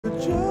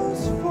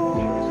Just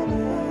falling,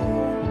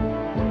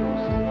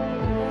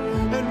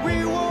 and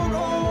we won't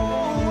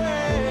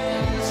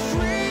always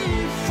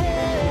free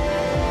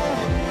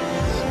fall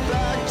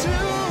back to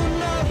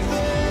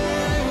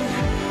nothing,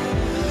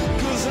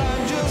 'cause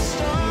I'm just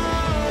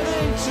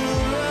starting to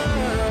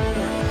learn.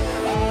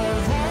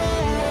 I've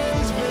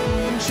always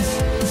been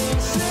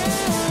chasing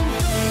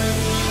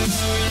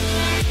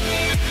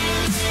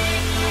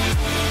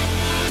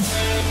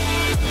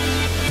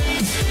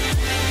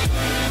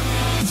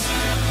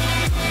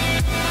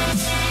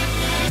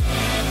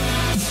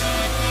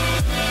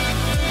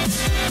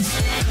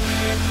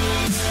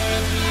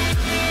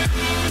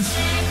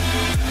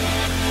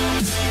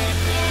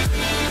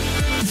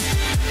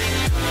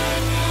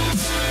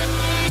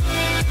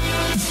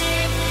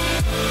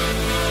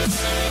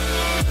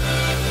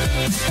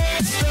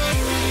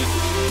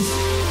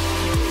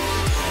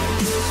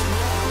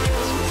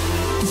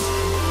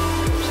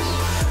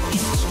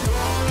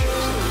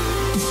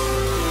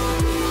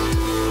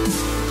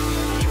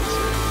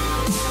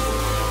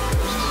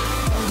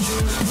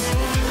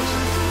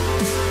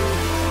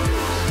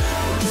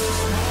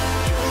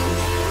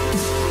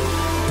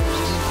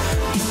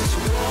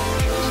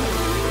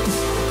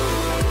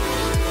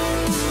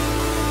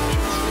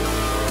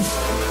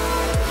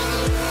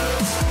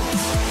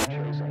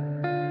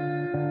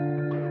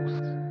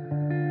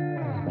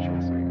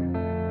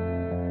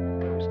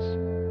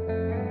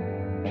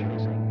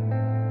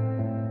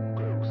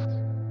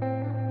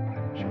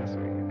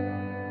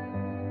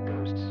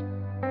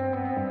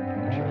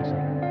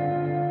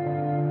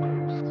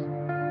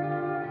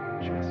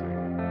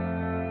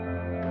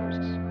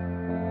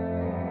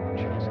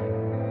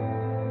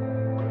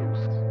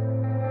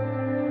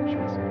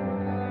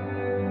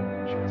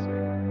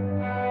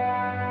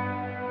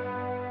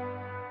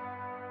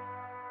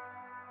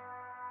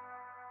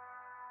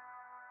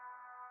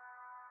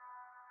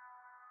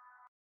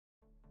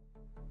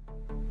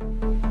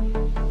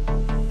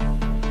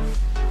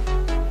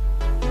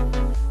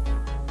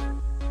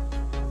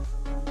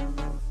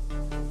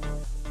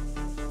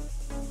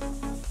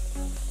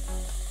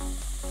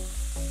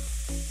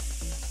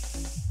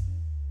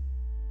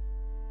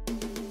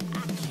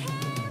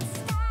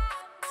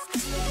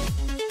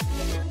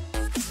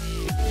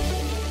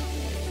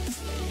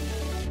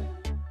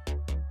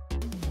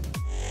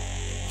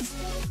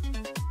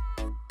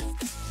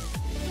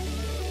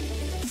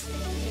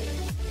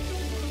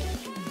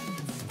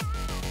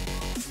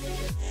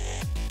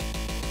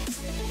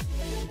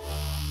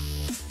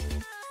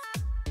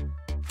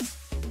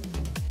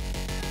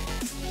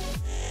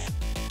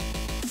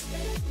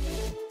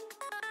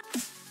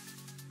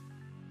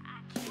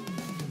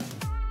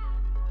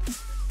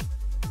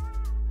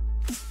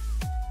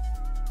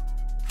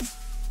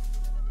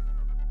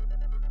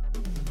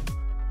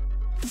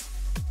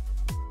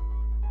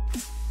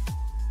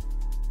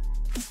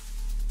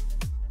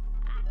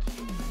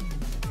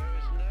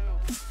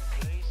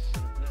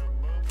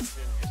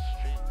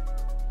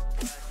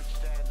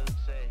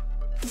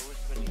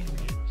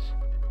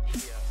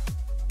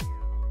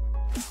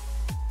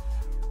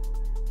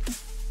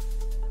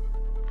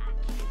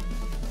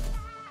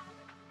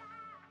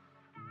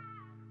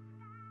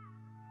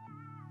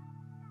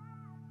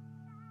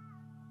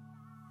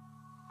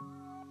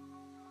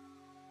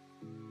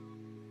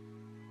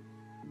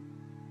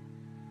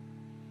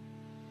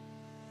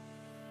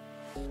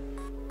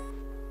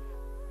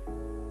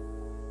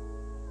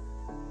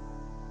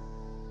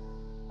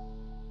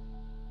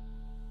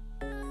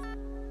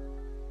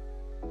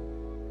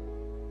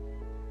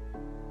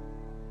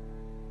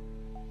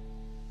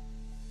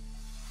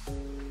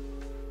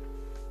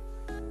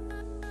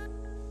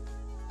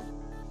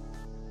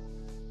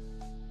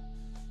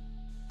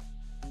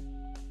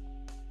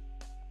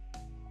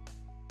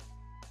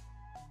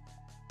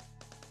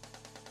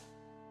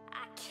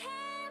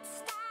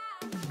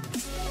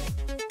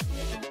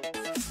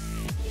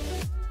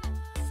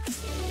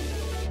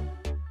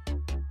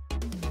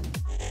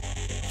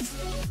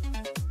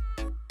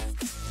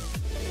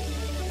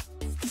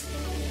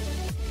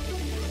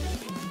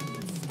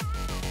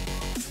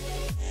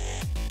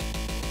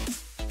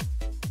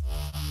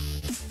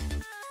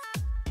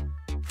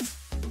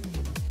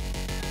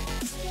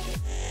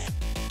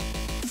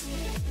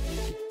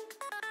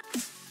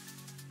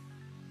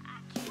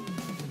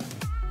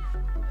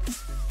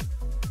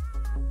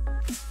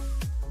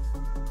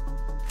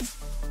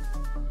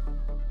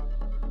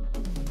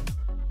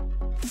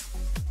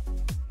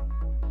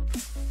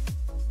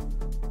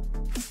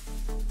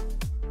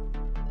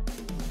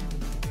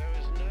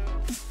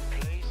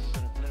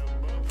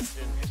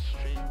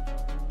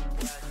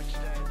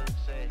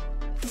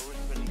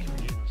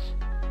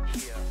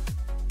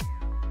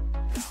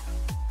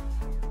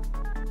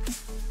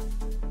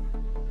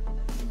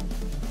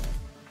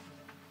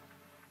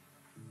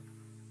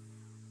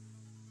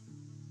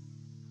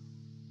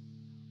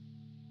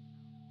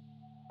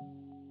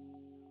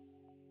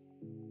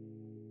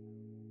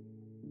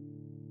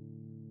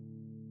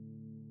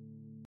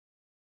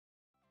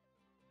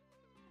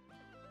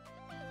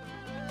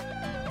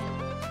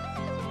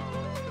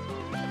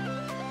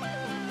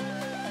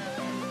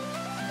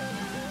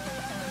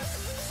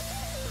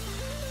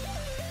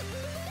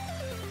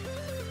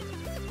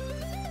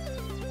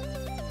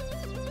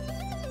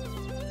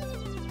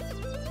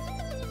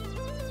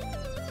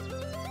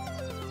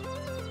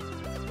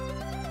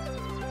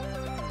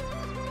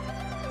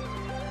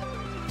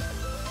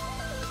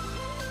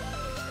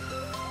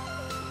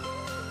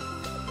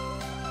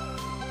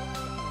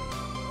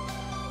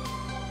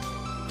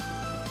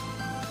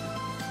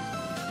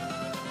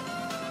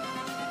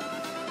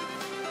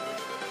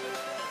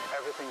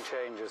nothing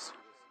changes.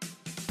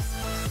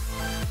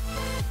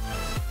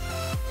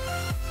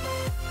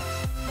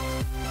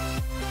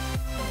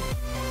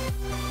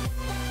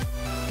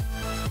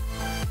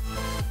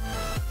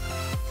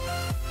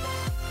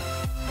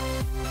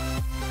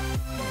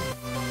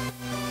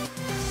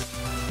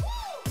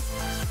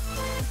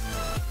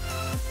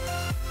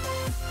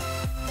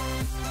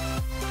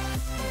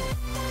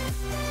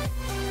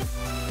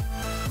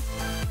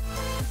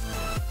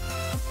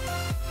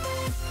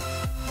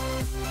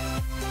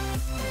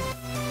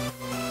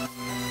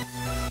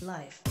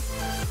 Life.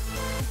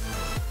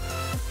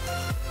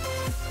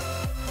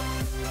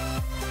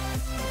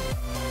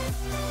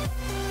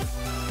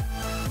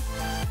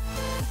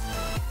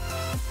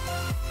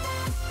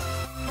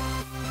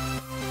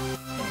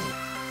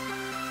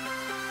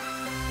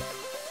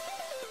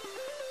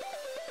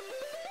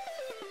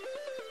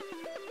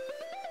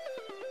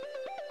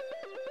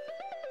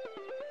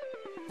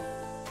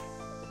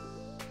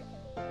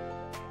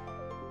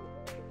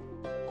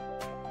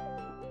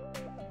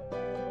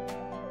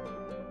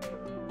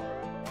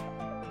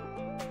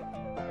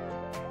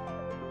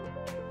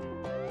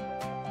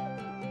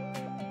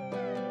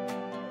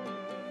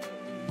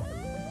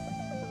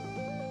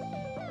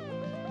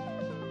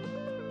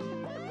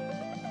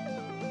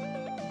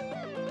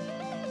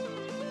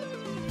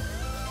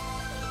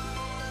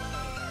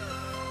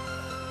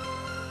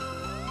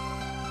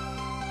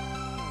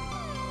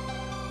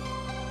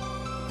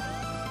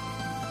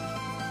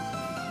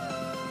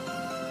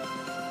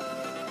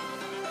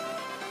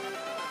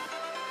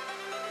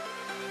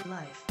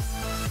 Life.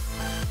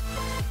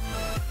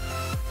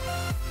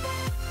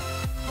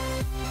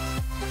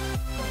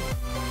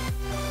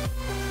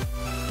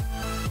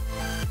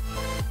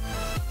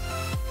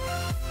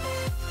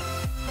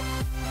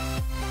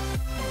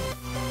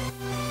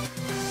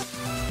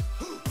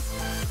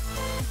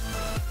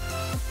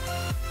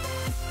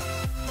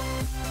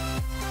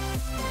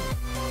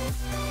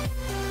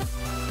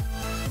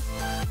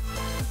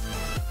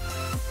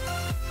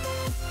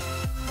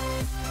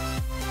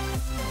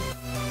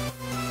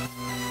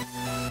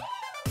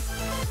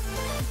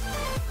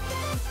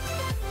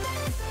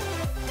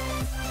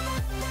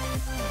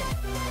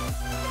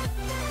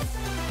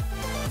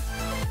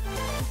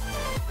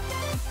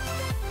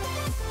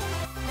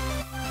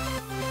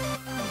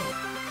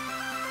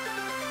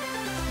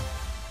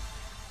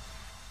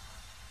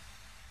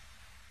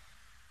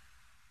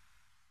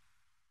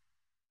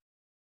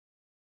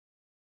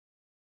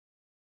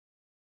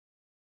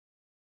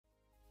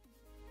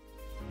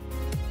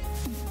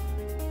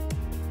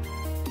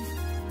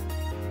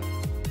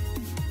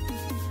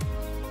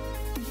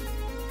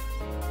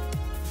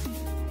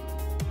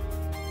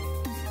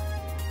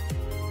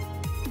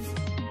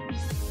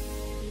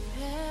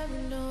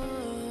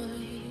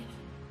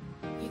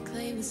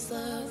 This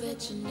love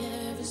that you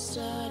never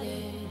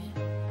started,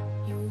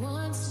 you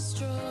once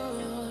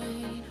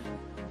destroyed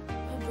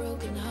a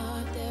broken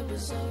heart that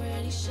was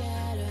already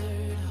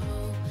shattered.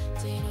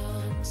 Holding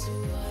on to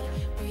what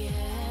we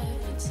have,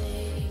 you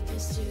take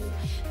us to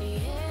the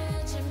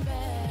edge and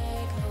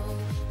back.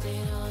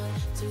 Holding on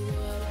to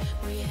what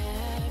we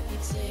have, you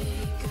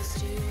take us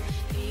to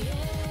the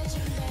edge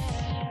and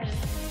back.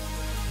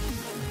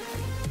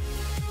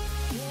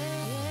 Yeah.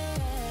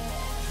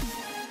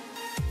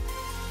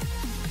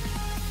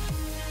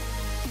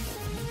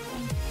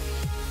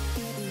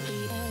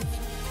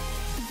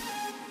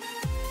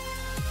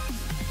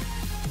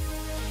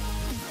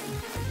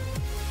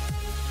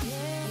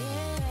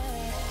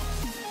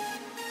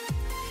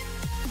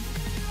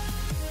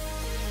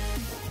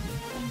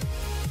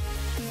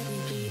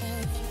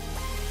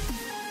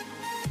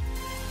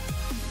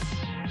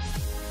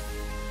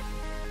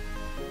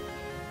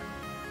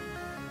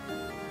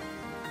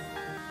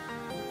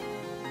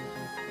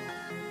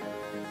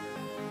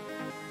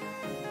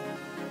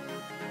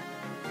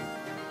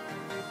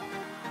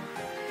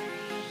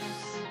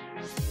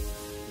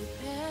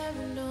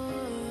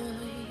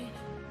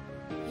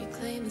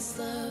 This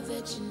love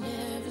that you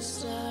never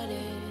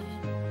started,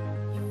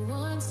 you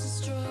once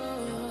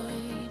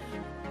destroyed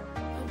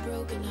a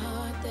broken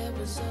heart that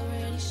was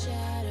already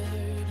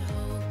shattered.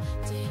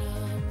 Holding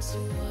on to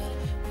what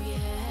we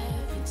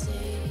have, you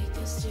take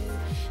us to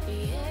the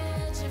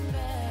edge and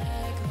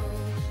back.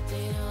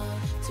 Holding on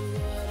to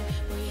what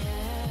we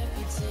have,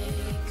 you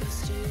take us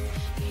to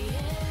the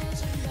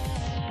edge and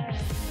back.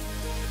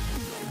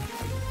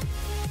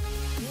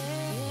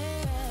 Yeah.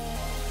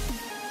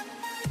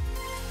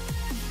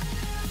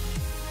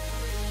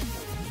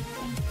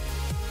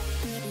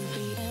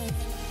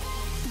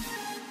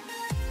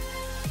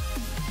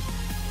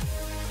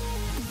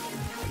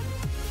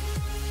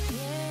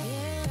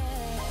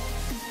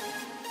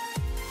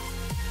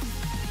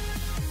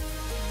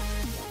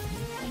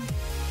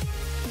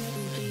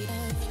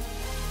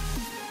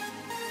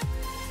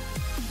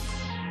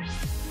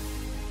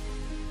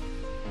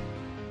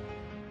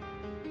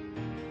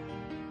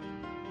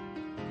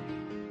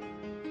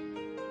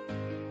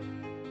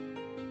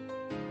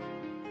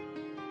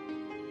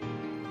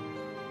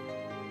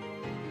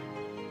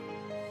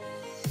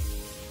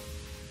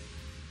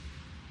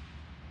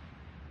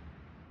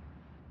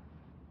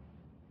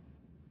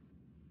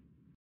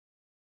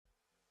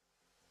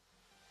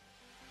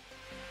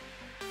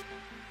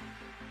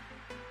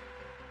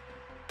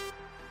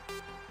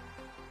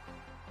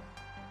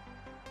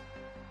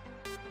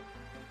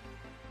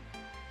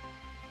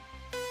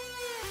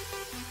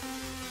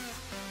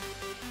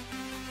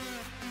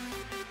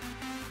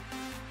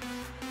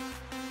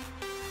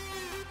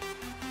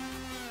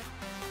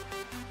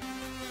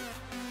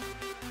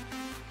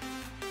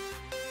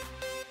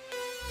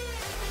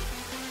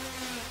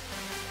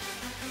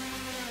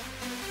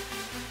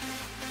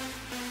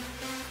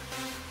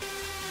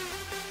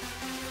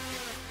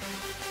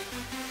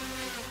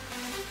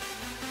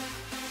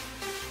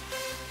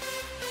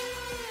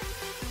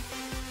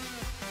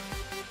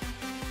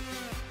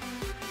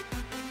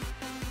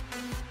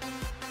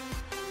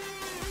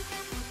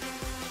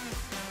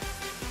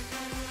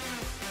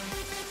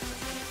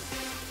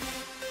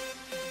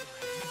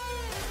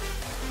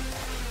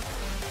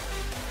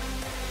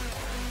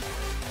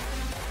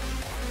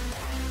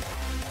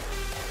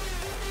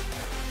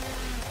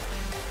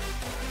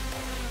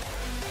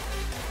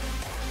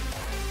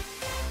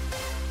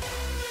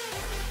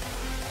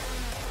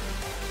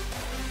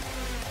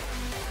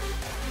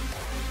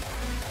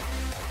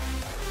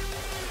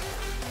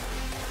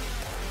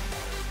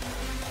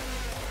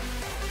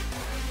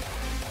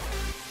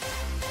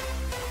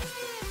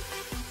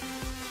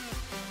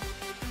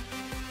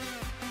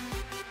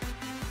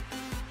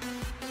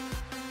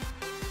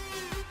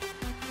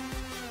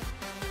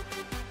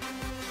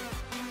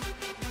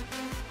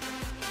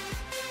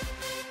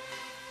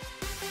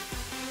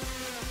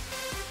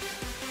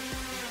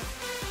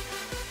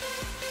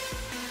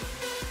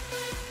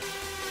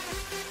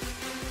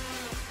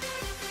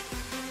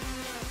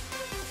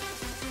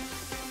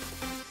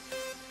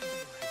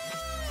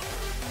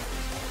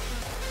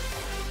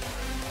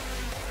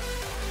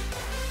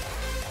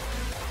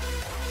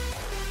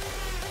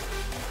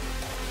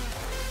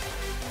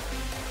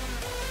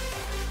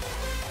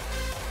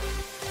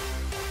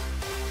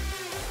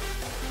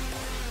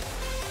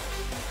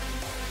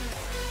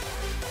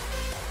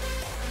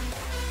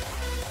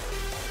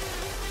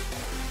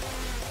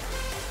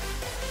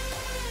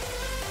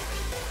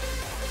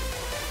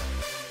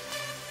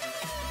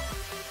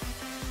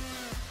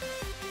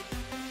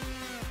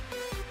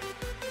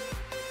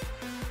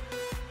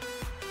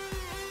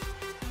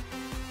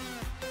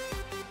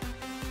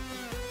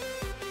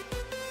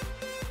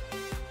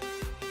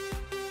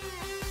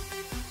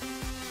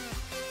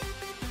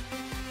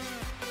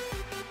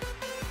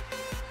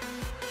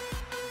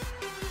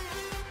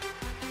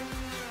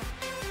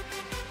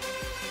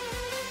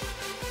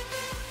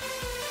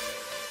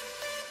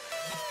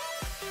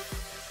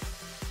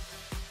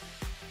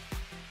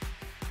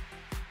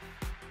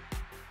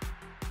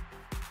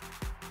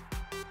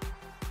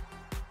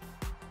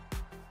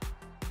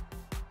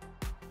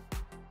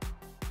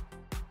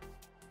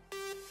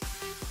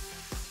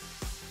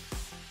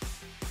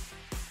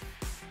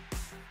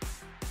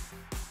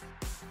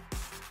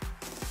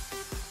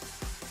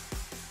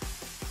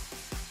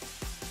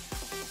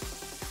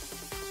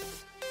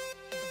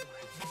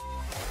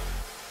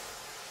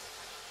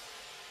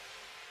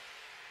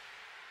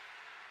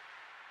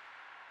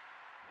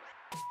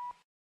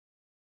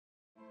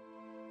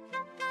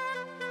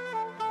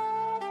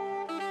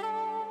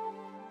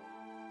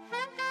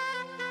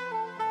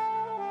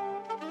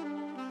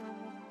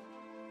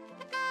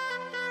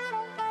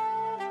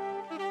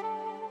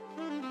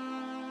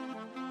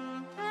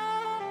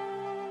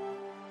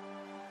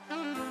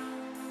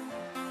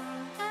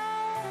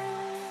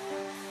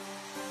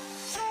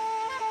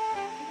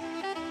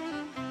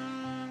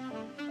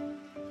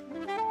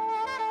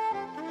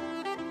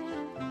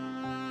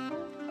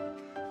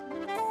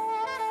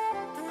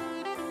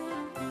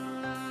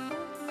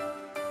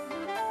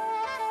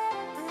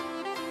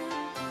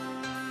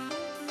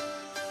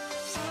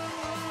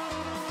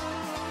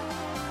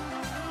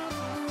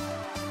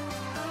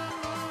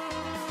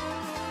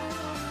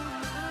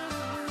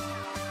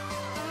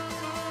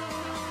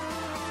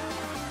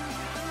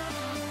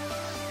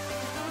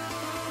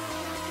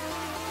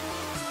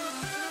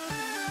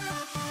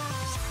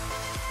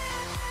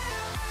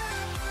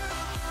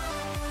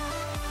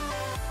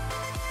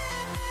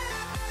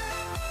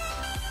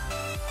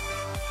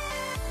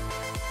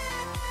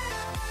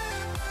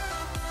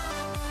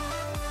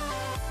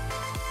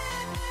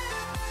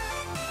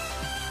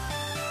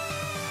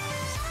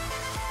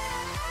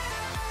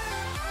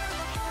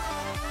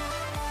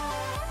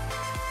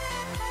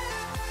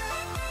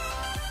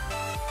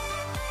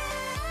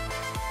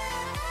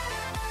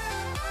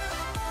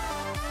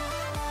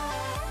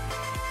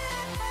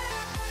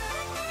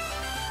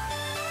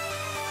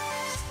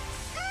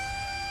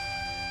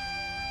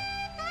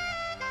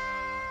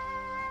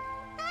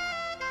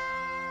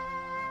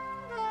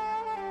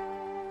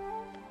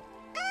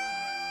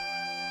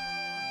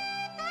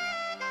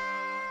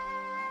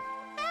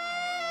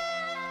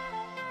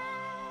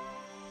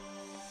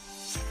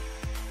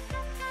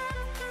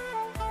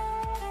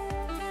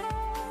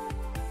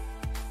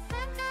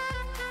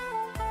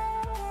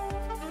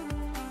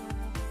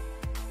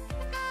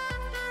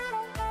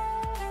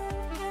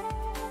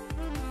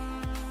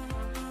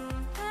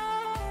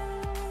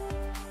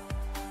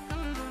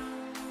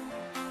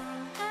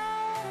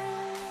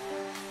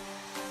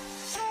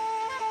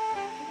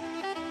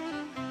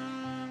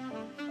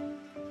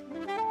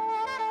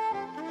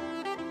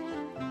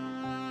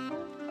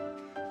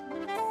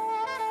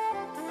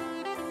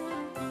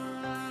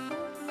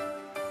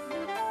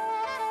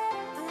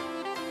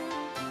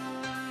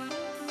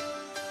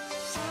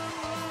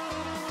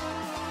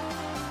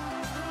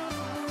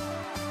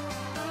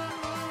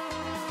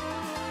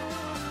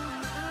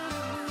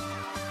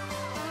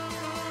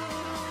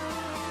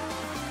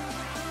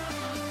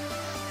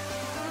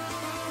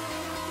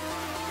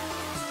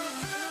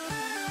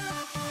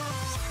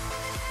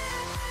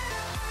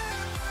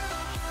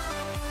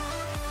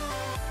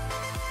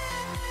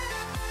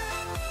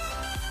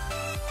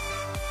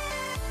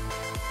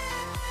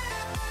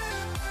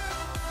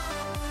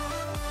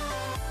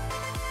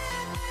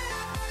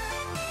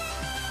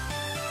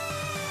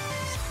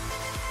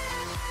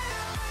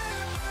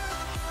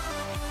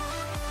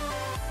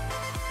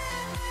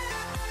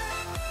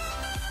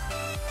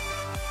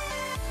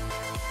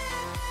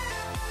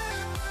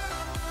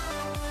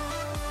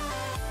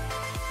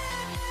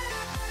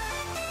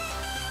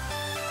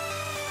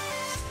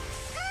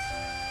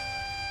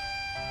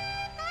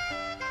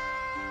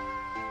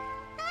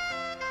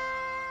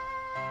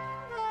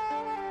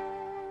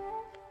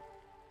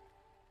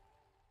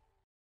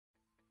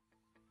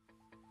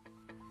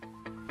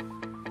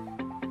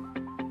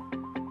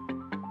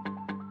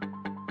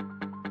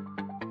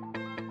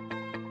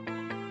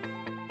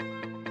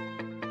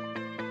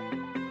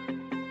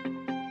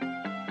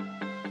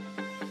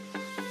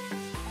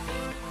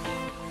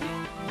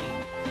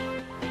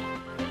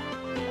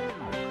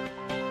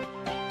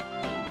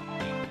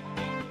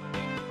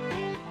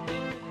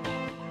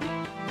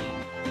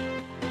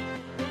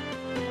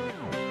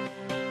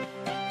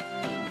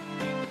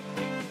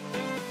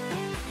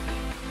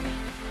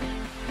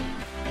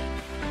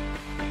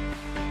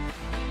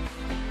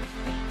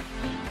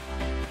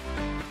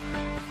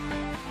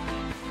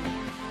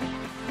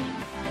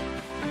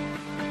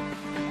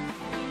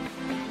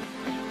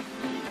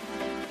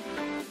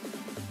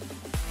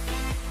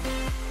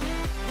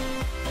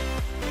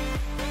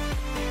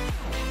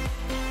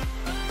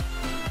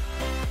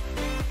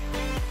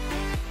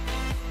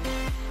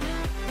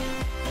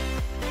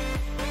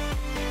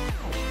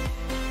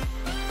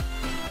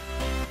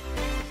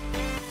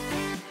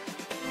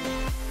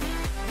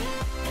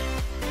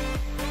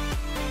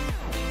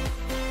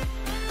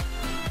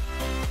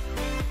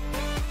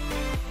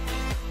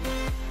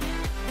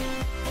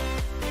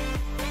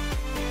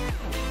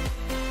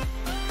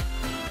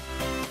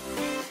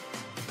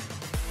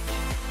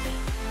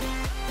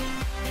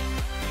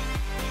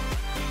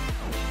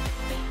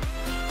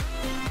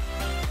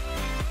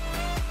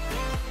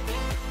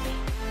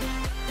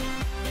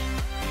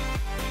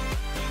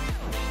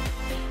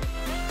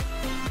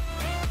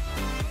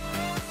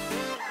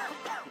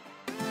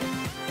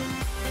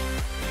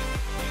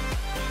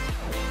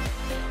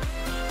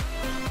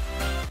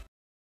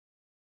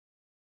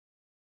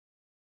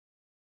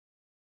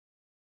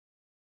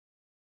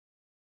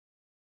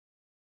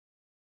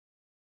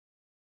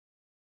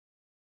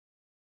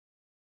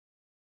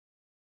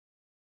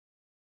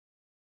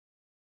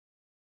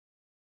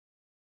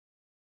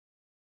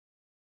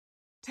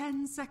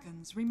 10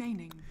 seconds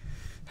remaining.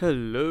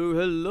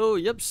 Hello.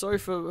 Yep, sorry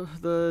for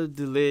the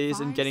delays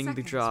in 5 getting the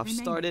seconds draft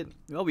remaining. started.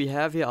 Well, we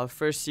have here our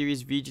first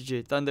series,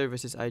 VGJ Thunder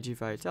versus IG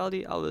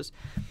Vitality. I was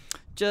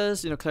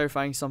just,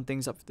 clarifying some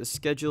things up with the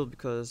schedule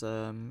because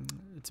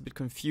it's a bit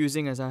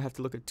confusing as I have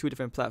to look at 2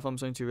 different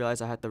platforms only to realize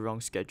I had the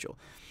wrong schedule.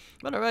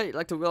 But alright, I'd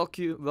like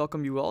to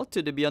welcome you all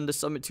to the Beyond the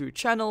Summit 2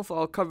 channel for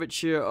our coverage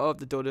here of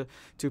the Dota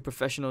 2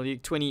 Professional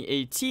League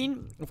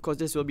 2018. Of course,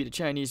 this will be the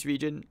Chinese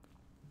region.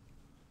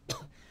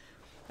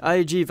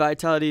 IG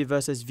Vitality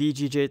versus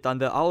VGJ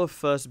Thunder, our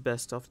first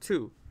best of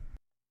 2.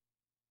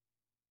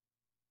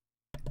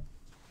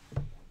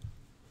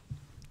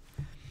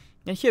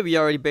 And here we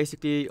are already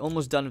basically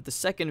almost done with the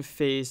second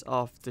phase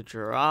of the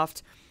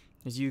draft,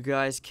 as you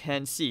guys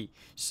can see.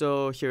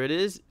 So here it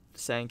is,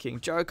 Sand King,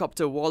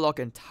 Gyrocopter, Warlock,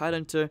 and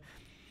Tidehunter.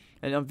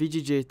 And on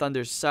VGJ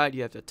Thunder's side,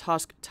 you have the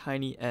Tusk,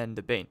 Tiny, and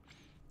the Bane.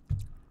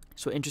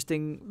 So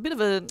bit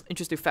of an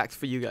interesting fact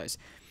for you guys.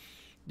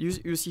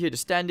 You see here the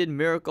stand-in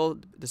Miracle,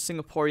 the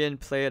Singaporean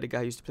player, the guy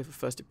who used to play for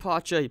First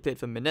Departure. He played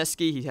for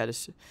Mineski. He had a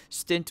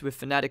stint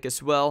with Fnatic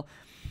as well.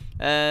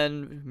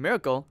 And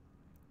Miracle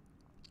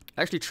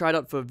actually tried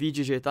out for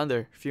VGJ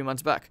Thunder a few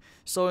months back.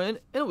 So in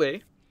a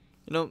way,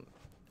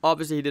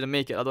 obviously he didn't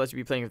make it, otherwise he'd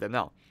be playing with them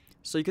now.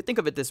 So you could think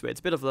of it this way. It's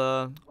a bit of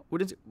a,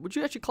 would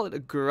you actually call it a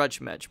grudge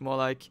match? More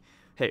like,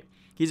 hey,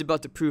 he's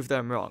about to prove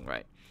them wrong,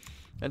 right?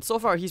 And so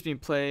far he's been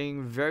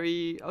playing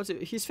I would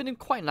say he's fitting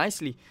quite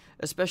nicely,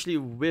 especially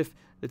with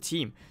the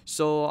team.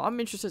 So I'm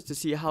interested to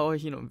see how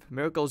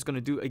Miracle is going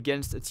to do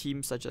against a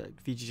team such as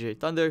VGJ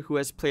Thunder, who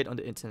has played on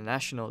the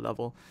international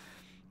level.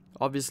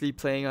 Obviously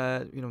playing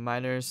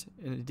minors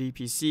in the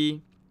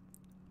DPC,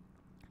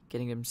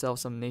 getting himself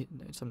some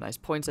nice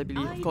points, I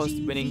believe. Of course,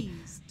 winning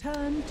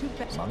some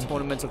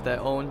tournaments of their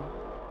own.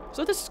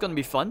 So this is going to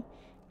be fun.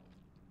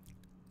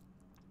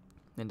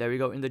 And there we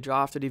go in the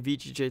draft of the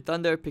VGJ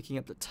Thunder, picking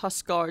up the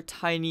Tuskar,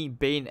 Tiny,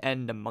 Bane,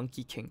 and the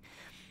Monkey King.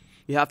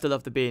 You have to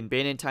love the Bane.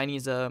 Bane and Tiny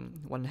is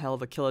one hell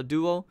of a killer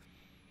duo.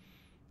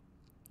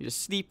 You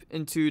just sleep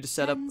into the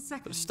setup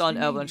for the stun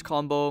avalanche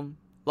combo,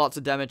 lots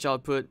of damage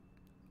output,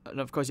 and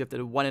of course you have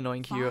the one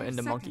annoying hero in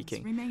the Monkey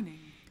King.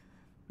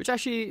 Which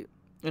actually,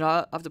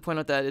 I have to point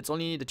out that it's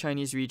only the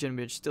Chinese region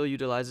which still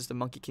utilizes the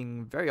Monkey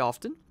King very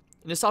often.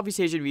 In the Southeast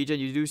Asian region,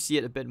 you do see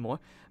it a bit more,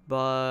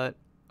 but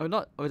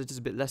it's just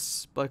a bit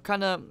less, but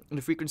kind of in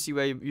the frequency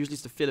where usually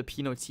it's the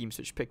Filipino teams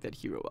which pick that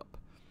hero up.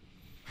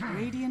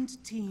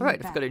 Radiant team.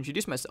 Alright, I forgot to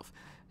introduce myself.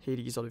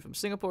 Hades all the way from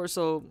Singapore,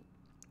 so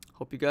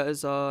hope you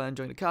guys are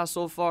enjoying the cast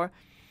so far.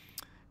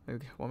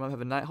 Okay, warm up,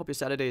 have a night. Hope your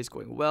Saturday is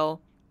going well.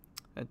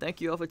 And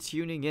thank you all for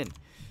tuning in.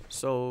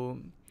 So,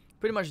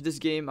 pretty much this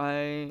game,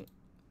 I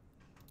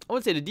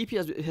would say the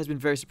DPL has been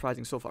very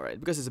surprising so far, right?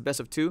 Because it's a best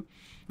of 2,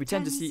 we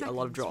tend to see a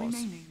lot of draws.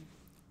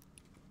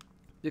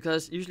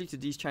 Because usually to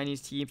these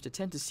Chinese teams, they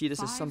tend to see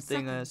this as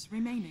something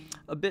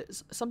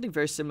something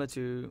very similar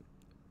to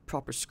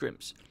proper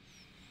scrims.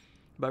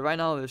 But right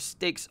now, there's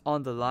stakes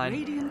on the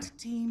line,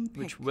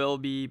 which will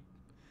be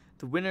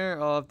the winner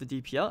of the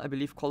DPL, I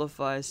believe,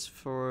 qualifies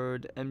for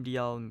the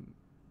MDL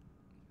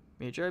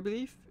Major, I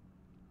believe.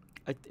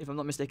 If I'm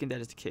not mistaken,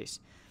 that is the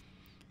case.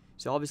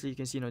 So obviously, you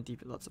can see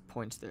lots of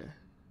points there.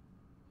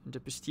 And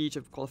the prestige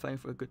of qualifying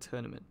for a good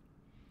tournament.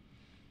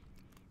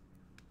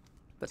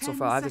 But so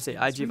far, I have to say,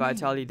 IG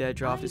Vitality, their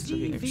draft is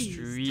looking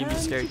extremely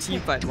scary.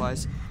 Team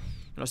fight-wise,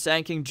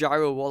 Sand King,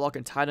 Gyro, Warlock,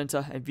 and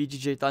Tidehunter, and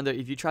VGJ Thunder.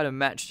 If you try to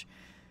match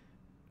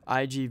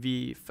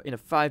IGV in a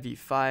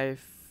 5v5,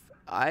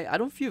 I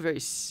don't feel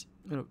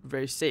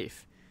very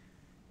safe.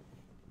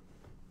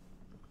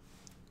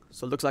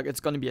 So it looks like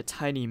it's going to be a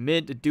Tiny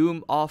mid, a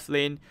Doom off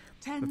lane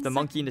with the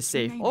Monkey in the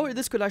safe. Or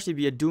this could actually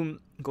be a Doom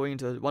going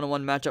into a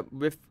one-on-one matchup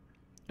with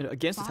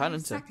against the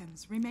Tidehunter.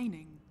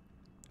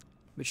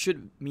 Which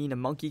should mean a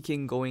Monkey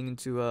King going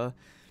into a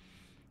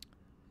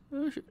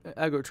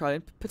aggro trial,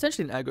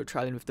 potentially an aggro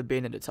trial with the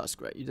Bane and the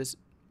Tusk, right? You just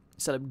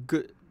set up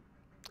good.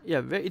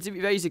 Yeah, it's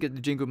very easy to get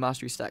the Jingu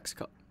Mastery stacks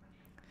cut.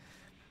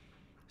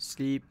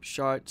 Sleep,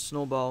 Shard,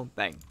 Snowball,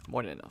 bang.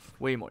 More than enough.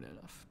 Way more than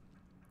enough.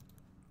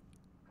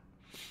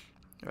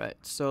 Alright,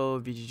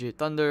 so VGJ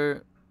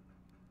Thunder,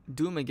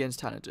 Doom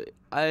against Tidehunter.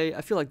 I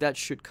feel like that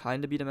should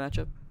kind of be the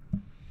matchup.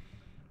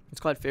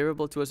 It's quite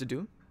favorable towards the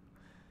Doom.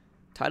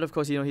 Tide, of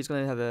course, he's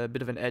going to have a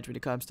bit of an edge when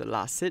it comes to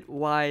last hit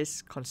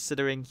wise,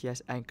 considering he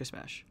has Anchor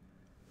Smash.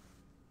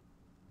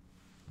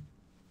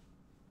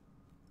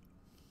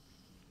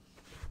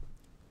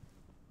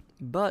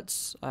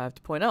 But I have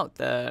to point out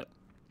that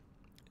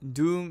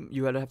Doom,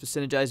 you have to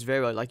synergize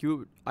very well. Like, you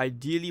would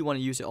ideally want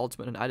to use your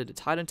ultimate on either the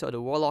Tidehunter or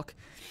the Warlock.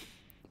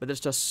 But there's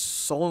just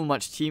so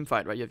much team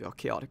fight, right? You have your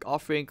Chaotic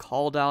Offering,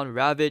 Call Down,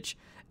 Ravage,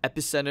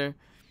 Epicenter.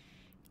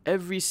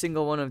 Every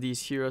single one of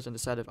these heroes on the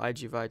side of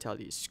IG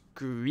Vitality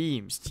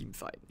screams team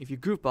fight. If you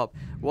group up,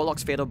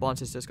 Warlock's Fatal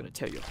Bonds is just going to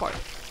tear you apart.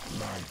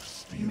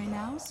 You may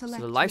now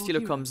select so the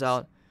Lifestealer comes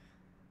out.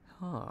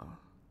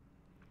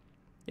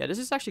 Yeah, this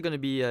is actually going to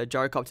be a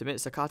Gyrocopter mid.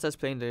 Sakata's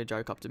playing the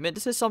Gyrocopter mid.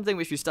 This is something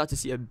which we start to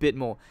see a bit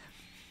more.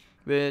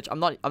 which I'm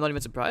not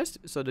even surprised.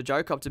 So the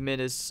gyrocopter mid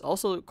is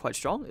also quite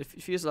strong. It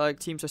feels like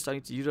teams are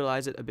starting to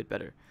utilize it a bit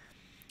better.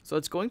 So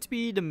it's going to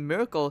be the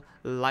Miracle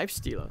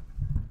Lifestealer.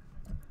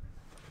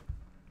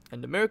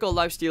 And the Miracle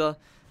Lifestealer,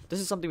 this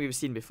is something we've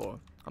seen before.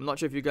 I'm not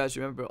sure if you guys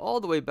remember all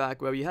the way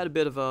back where we had a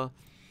bit of a...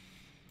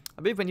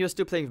 I believe when he was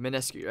still playing with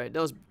Minescu, right?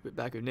 That was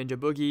back with Ninja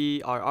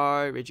Boogie,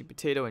 RR, Raging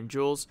Potato, and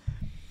Jules.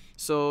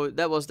 So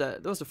that was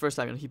the first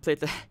time, you know, he played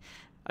that.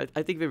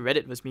 I think the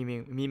Reddit was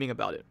memeing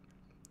about it.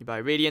 You buy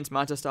Radiance,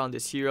 Manta Star on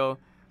this hero,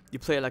 you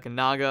play it like a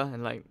Naga,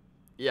 and like,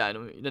 yeah, you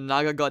know, the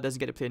Naga god doesn't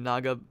get to play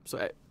Naga,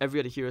 so every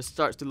other hero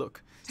starts to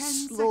look,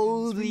 10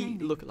 slowly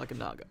seconds look like a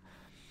Naga.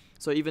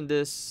 So even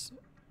this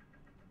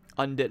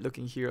undead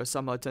looking hero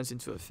somehow turns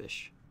into a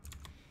fish.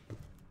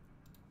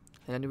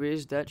 And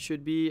anyways, that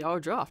should be our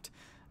draft.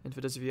 And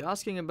for those of you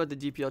asking about the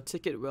DPL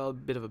ticket, well, a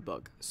bit of a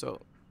bug.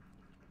 So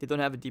they don't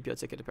have a DPL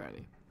ticket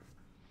apparently.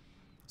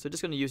 So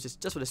just gonna use this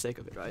just for the sake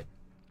of it, right?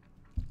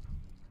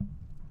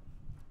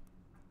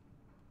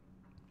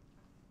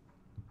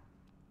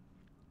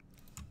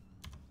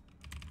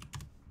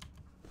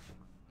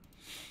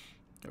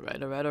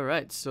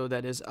 Alright. So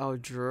that is our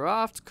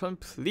draft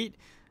complete.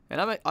 And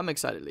I'm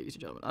excited, ladies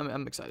and gentlemen.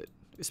 I'm excited.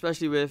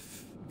 Especially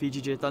with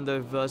VGJ Thunder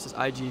versus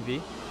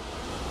IGV.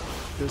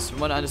 Because from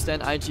what I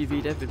understand,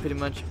 IGV, they've been pretty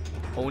much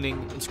owning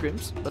in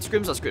scrims. But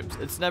scrims are scrims.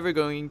 It's never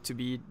going to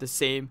be the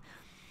same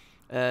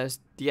as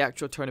the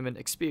actual tournament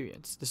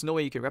experience. There's no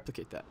way you can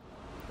replicate that.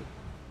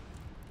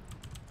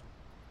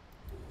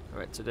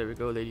 Alright, so there we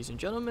go, ladies and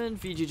gentlemen.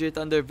 VGJ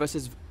Thunder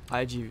versus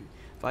IG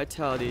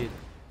Vitality.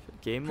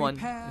 Game 1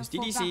 is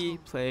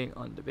DDC playing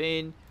on the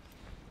Bane.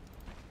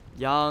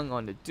 Yang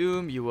on the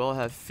Doom. You will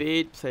have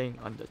Fade playing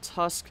on the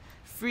Tusk.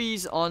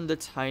 Freeze on the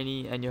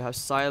Tiny. And you have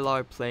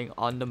Sylar playing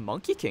on the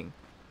Monkey King.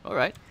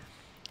 Alright.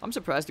 I'm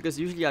surprised because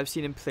usually I've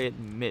seen him play it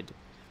mid.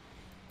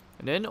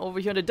 And then over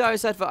here on the dire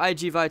side for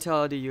IG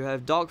Vitality, you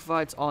have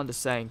Dogfights on the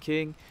Sand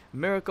King.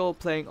 Miracle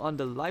playing on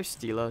the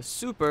Lifestealer.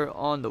 Super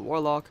on the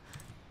Warlock.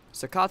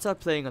 Sakata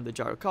playing on the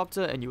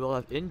Gyrocopter. And you will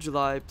have In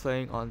July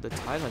playing on the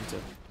Tidehunter.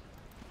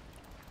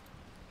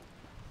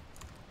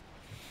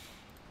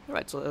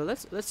 Alright, so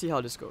let's see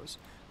how this goes.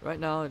 Right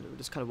now, we're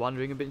just kind of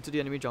wandering a bit into the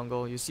enemy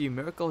jungle. You see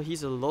Miracle,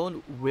 he's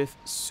alone with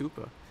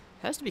Super.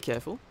 Has to be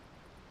careful.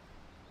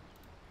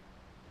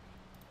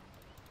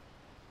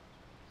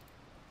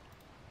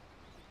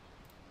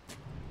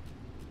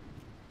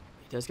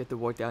 He does get the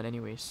ward down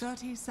anyways.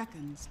 30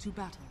 seconds to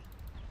battle.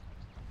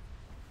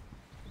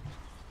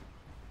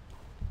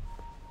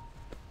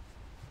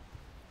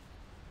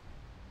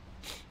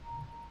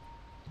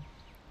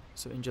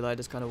 So Injuly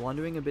is kind of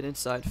wandering a bit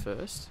inside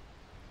first.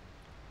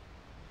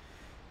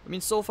 I mean,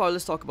 so far,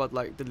 let's talk about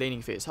like the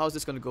laning phase. How's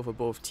this going to go for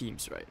both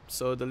teams, right?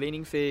 So the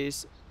laning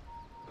phase,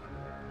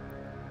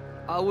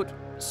 I would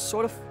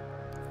sort of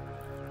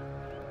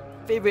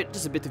favorite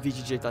just a bit to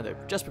VGJ Thunder,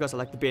 just because I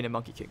like the Bane and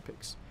Monkey King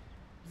picks.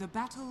 The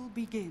battle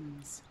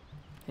begins.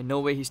 And no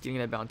way he's stealing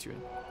that bounty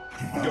rune.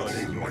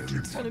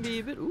 It's going to be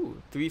a bit,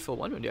 3 for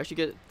 1 rune. You actually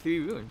get 3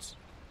 runes.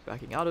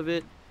 Backing out of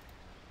it.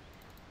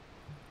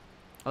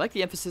 I like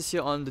the emphasis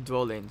here on the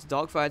dual lanes.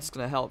 Dogfights is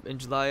going to help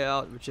Injuly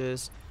out, which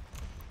is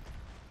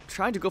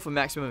trying to go for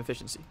maximum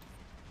efficiency.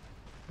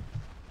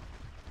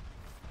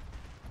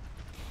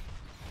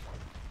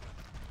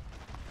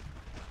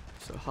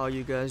 So how are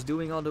you guys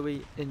doing all the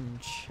way in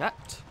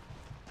chat?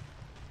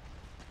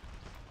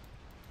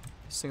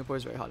 Singapore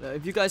is very hot.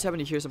 If you guys happen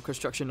to hear some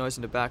construction noise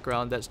in the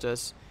background, that's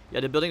just,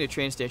 yeah, they're building a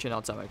train station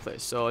outside my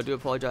place. So I do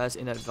apologize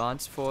in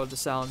advance for the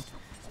sound.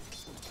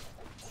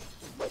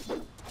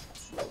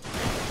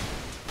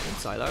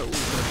 Sylar,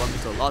 gonna bump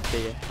into a lot.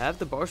 They have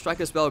the Bar Strike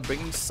as well,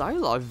 bringing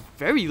Sylar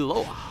very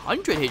low,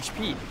 100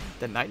 HP.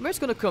 The Nightmare's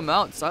gonna come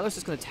out. Sylar's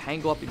just gonna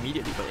tango up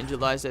immediately, but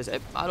Injuly says,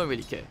 I don't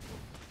really care.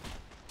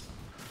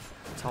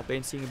 Top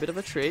lane seeing a bit of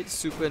a trade.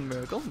 Super and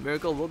Miracle.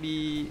 Miracle will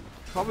be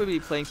probably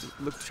playing to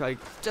look to try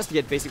just to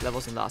get basic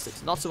levels in last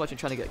 6, not so much in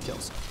trying to get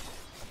kills.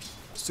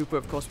 Super,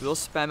 of course, will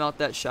spam out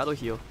that Shadow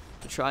Heal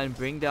to try and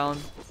bring down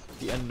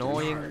the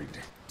annoying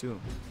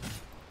Doom.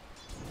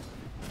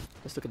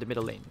 Let's look at the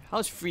middle lane.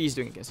 How's Freeze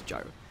doing against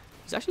Gyro?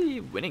 He's actually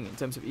winning in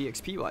terms of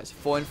EXP wise.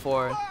 4 and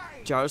 4.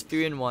 Gyro's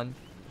 3 and 1.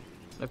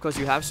 And of course,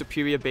 you have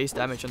superior base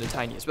damage on the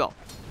Tiny as well.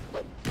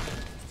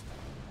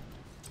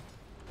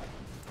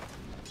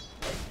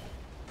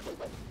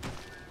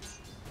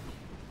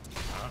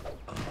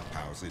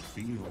 How's it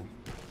feel?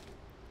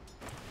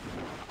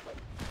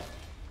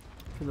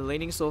 From the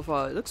laning so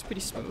far, it looks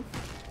pretty smooth.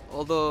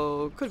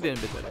 Although, could have been a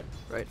bit better,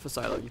 right? For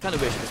Sylar, you kind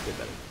of wish it was a bit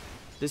better.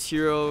 This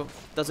hero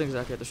doesn't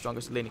exactly have the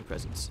strongest laning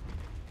presence.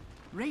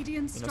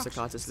 Radiant You know, structures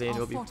Sakata's lane are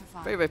will be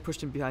fortified. very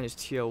pushed in behind his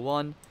tier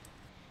 1.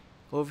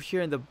 Over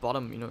here in the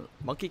bottom, you know,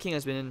 Monkey King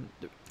has been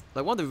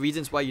like one of the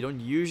reasons why you don't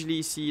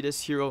usually see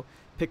this hero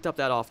picked up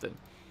that often.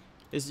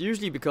 Is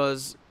usually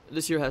because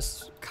this hero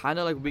has kind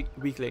of like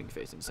weak laning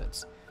phase in a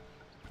sense.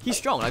 He's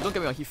strong, like don't get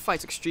me wrong, he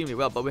fights extremely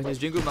well, but when his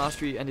Jingu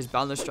Mastery and his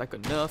Boundless Strike are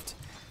nerfed,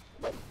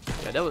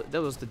 yeah,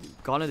 that was the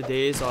gone are the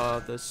days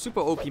of the super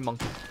OP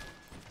Monkey.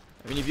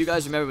 I mean, if you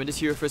guys remember when this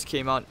hero first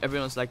came out,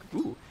 everyone was like,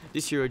 ooh,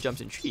 this hero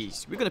jumps in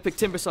trees. We're gonna pick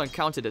Timber Saw and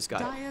counter this guy.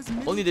 Dire's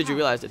middle Only did you tower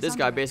realize that is this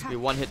under guy basically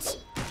attack. one hits,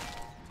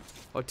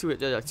 or two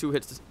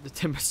hits the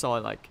Timber Saw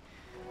and like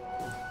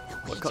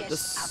what cut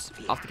this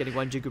after getting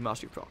one Jingu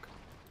Mastery proc.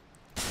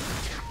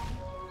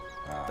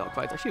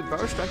 Dogfight actually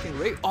barrel striking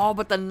rate. Oh,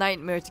 but the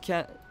Nightmare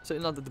to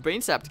the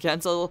Brain Sap to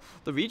cancel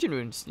the Region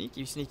Rune.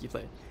 Sneaky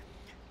play.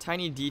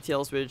 Tiny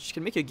details which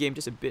can make your game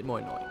just a bit more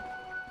annoying.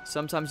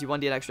 Sometimes you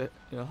want that extra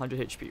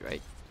 100 HP,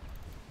 right?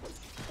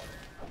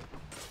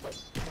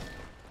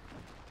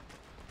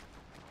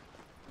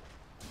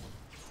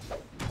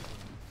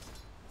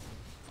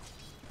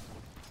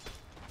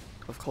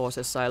 Of course,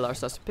 as Sylar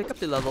starts to pick up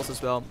the levels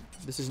as well,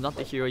 this is not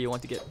the hero you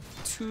want to get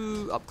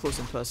too up close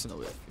and personal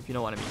with, if you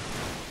know what I mean.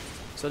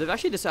 So they've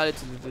actually decided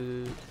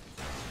to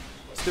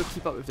still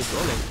keep up with this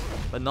rolling,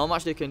 but not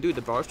much they can do.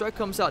 The Barrel Strike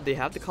comes out, they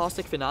have the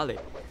Caustic Finale,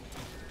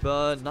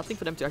 but nothing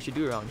for them to actually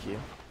do around here.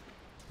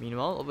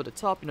 Meanwhile, over the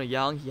top,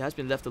 Yang, he has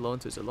been left alone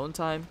to his alone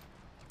time,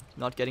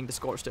 not getting the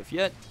scorch stuff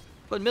yet,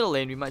 but middle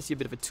lane we might see a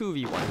bit of a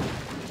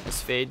 2v1.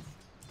 As Fade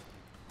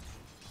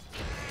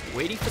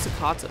waiting for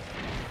Sakata.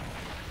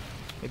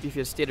 Maybe if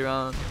he had stayed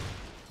around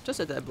just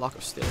at that block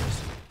of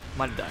stairs,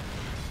 might have died.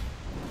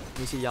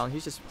 You see Yang,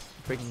 he's just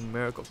breaking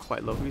Miracle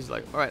quite low. He's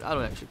like, alright, I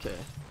don't actually care.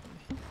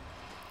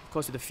 Of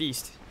course, with the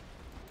Feast,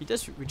 he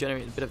does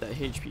regenerate a bit of that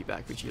HP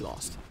back, which he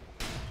lost.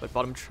 But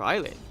bottom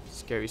tri-lane,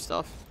 scary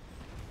stuff.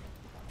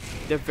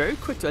 They're very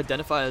quick to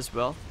identify as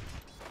well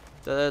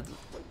that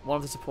one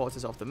of the supports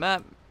is off the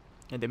map,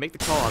 and they make the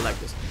call. I like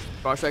this.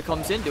 Barrel Strike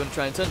comes in, they want to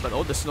try and turn, but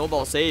oh, the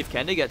snowball save.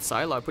 Can they get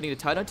Sylar, putting the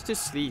Titan to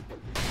sleep?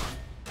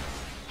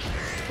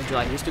 And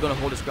July, he's still going to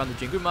hold his ground.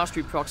 The Jingu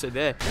Mastery procs are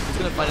there. He's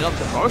going to find it up.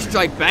 The Barrel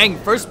Strike, bang!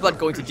 First blood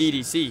going to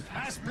DDC.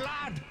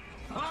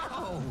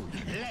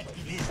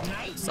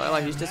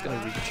 Sylar, he's just going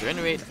to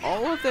regenerate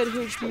all of that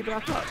HP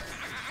back up.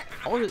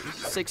 All the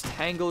 6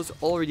 tangles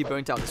already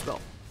burnt out as well.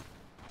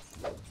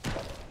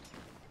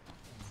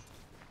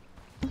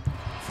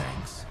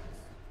 Thanks.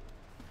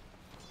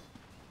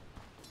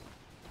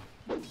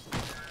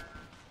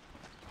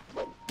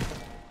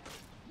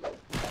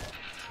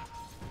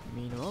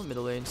 Meanwhile,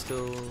 middle lane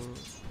still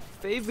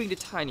favoring the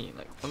Tiny.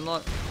 Like, I'm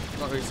not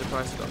really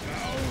surprised about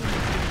that.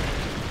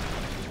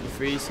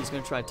 Freeze, he's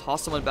gonna try and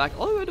toss someone back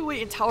all the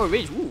way in tower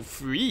range. Ooh,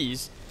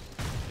 freeze.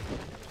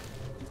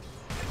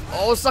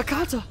 Oh,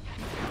 Sakata.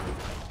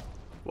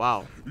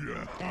 Wow.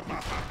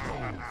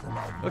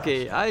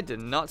 Okay, I did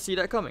not see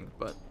that coming,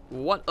 but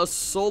what a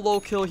solo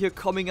kill here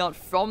coming out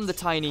from the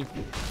Tiny.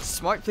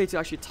 Smart play to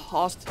actually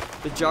toss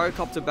the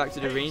Gyrocopter back to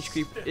the range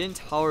creep in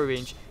tower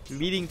range,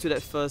 leading to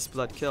that first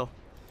blood kill.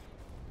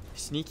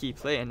 Sneaky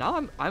play, and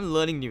now I'm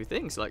learning new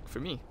things. Like for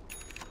me,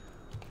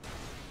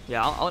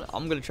 yeah,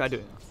 I'm gonna try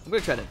doing it. I'm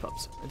gonna try that,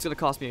 pups. It's gonna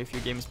cost me a few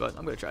games, but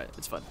I'm gonna try it.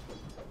 It's fun.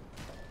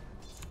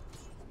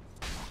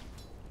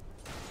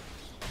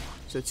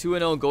 So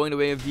 2-0 going the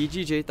way of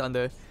VGJ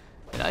Thunder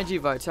and IG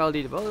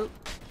Vitality. Well,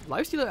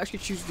 Lifestealer actually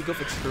chooses to go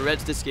for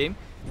treads this game.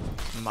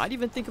 Might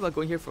even think about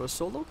going here for a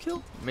solo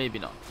kill. Maybe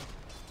not.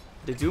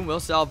 The Doom will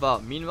salve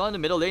out. Meanwhile, in the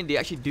middle lane, they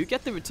actually do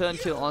get the return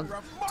kill on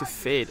to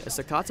Fade, as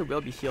Sakata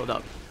will be healed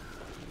up.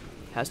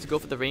 Has to go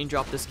for the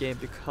raindrop this game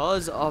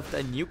because of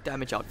the nuke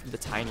damage out from the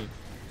Tiny.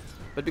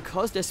 But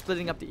because they're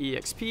splitting up the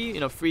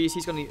EXP, Freeze,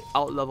 he's going to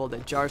out-level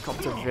that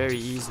Gyrocopter very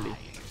easily.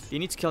 They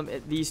need to kill him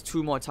at least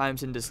 2 more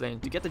times in this lane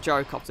to get the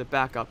Gyrocopter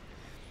back up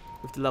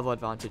with the level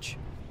advantage.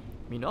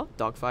 Meanwhile,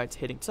 Dogfight's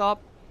hitting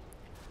top,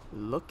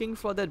 looking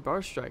for that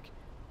Barrel Strike.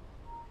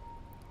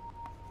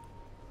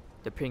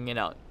 They're pinging it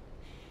out.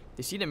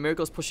 They see that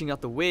Miracle's pushing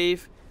out the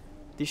wave.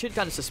 They should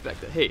kind of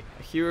suspect that, hey,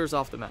 a hero's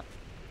off the map.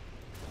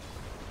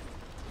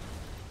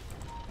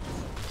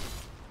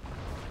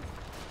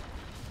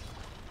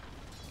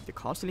 They're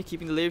constantly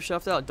keeping the Lave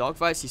Shaft out.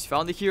 Dogfights, he's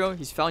found the hero.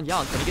 He's found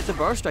Yang. Can he get the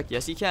Barrel Strike?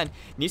 Yes, he can.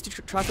 Needs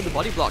to try for the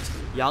body blocks.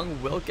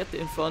 Yang will get the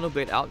Inferno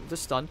Blade out with the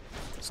stun.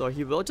 So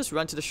he will just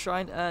run to the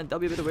shrine, and that'll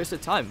be a bit of a waste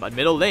of time. But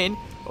middle lane,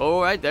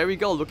 alright, there we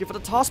go. Looking for the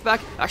toss back.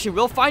 Actually,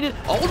 will find it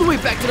all the way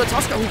back to the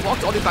Tusker, who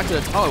walked all the way back to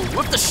the tower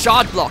with the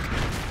shard block.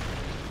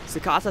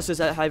 Sakata's just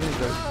having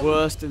the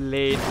worst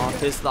lane of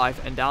his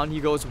life, and down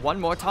he goes one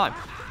more time.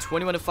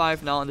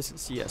 21-5 now on the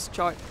CS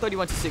chart,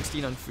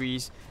 31-16 on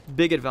Freeze.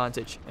 Big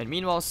advantage. And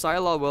meanwhile,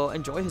 Sylar will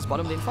enjoy his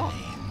bottom lane farm.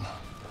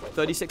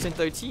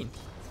 36-13.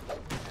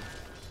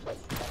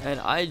 And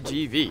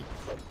IGV,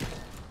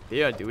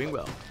 they are doing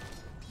well.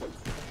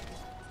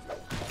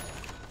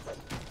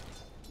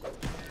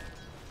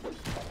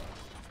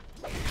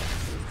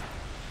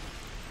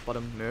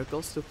 Bottom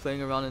Miracle still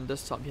playing around in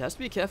this top. He has to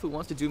be careful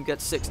once the Doom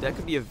gets 6. That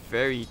could be a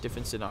very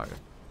different scenario.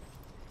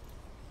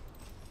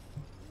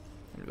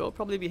 And we'll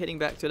probably be heading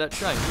back to that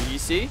shrine. Do you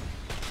see?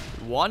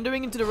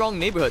 Wandering into the wrong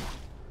neighborhood.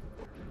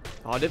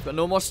 Oh, they've got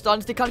no more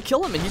stuns. They can't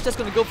kill him, and he's just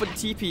going to go for the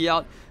TP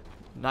out.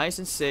 Nice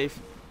and safe.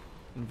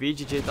 And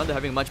VGJ Thunder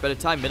having a much better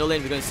time. Middle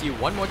lane, we're going to see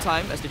one more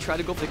time as they try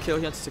to go for the kill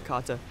here on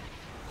Sakata.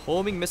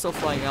 Homing missile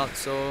flying out,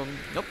 so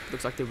nope.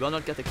 Looks like they will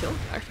not get the kill.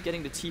 Actually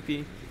getting the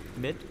TP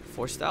mid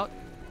forced out.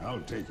 I'll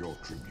take your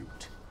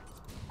tribute.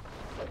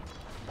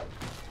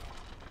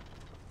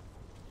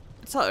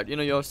 hard. You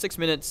know, you're 6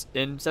 minutes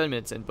in, 7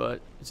 minutes in,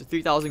 but it's a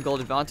 3,000 gold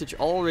advantage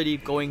already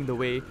going the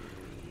way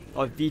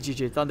of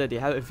VGJ Thunder. They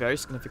have a very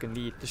significant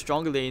lead. The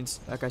stronger lanes,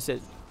 like I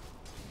said,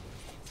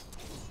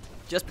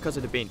 just because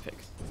of the Bane pick.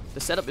 The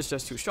setup is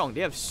just too strong.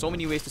 They have so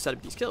many ways to set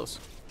up these kills.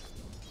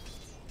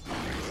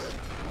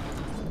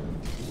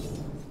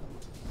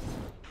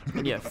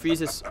 And yeah,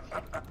 Freeze is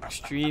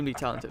extremely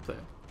talented player.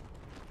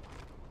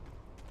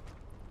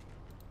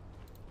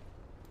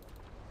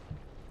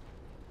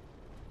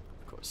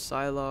 Of course,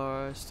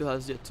 Sylar still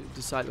has yet to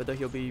decide whether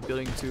he'll be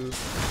building to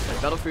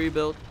a Battle Fury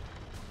build.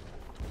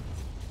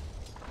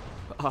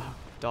 Ah,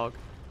 dog.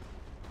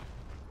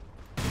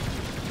 A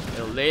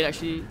little late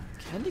actually.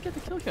 Can they get the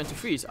kill here into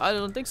Freeze? I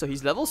don't think so.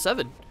 He's level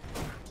 7.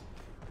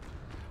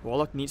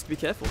 Warlock needs to be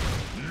careful.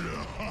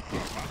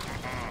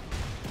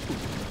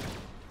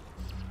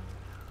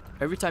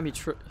 Every time he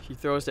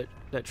throws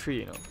that tree,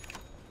 you know.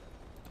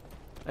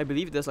 I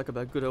believe it does like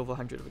about good over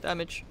 100 of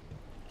damage.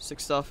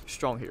 6 stuff,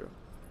 strong hero.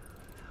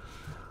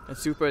 And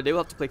Super, they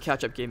will have to play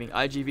catch-up gaming.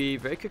 IGV,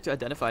 very quick to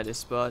identify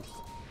this, but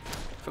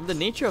from the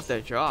nature of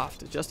their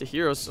draft, just the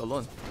heroes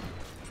alone,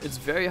 it's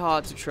very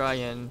hard to try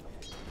and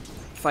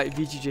fight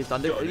VGJ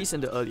Thunder, at least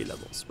in the early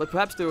levels. But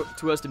perhaps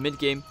towards the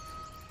mid-game,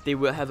 they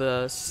will have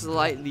a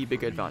slightly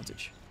bigger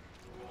advantage.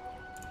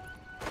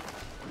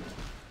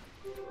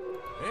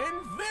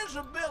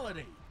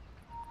 Invisibility.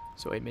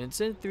 So 8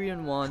 minutes in, 3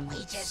 and 1.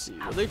 Let's see.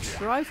 Will they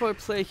try for a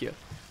play here?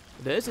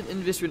 There is an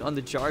Invis rune on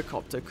the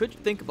Gyrocopter. Could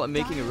think about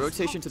making a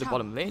rotation to the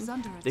bottom lane.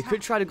 They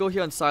could try to go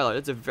here on Sylar.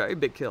 That's a very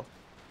big kill.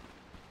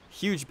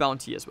 Huge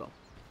bounty as well.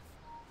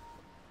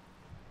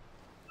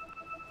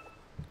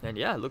 And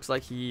yeah, it looks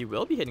like he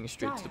will be heading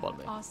straight to the bottom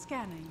lane. Are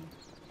scanning.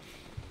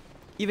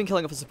 Even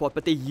killing off a support,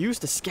 but they use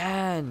the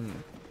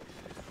scan.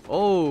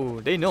 Oh,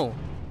 they know.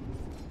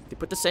 They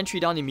put the sentry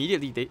down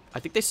immediately. I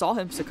think they saw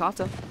him,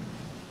 Sakata.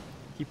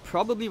 He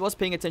probably was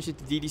paying attention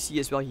to DDC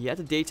as well. He had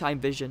the daytime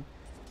vision.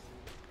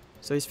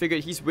 So he's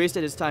figured he's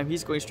wasted his time.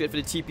 He's going straight for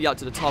the TP out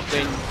to the top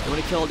lane. They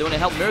want to kill, they want to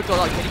help Miracle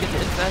out. Can he get the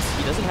Infest?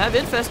 He doesn't have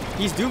Infest.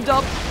 He's doomed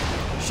up.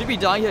 Should be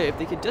dying here if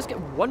they could just get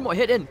one more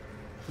hit in.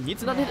 He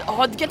needs another hit.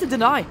 Oh, get the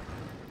deny.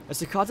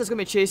 As Sakata's going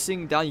to be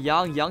chasing down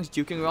Yang. Yang's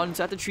juking around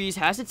inside the trees.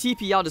 Has the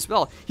TP out as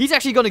well. He's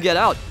actually going to get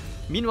out.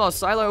 Meanwhile,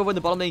 Sylar over in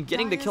the bottom lane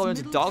getting the kill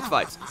into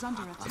dogfights.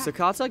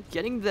 Sakata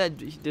getting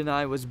that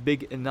deny was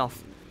big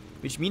enough,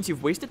 which means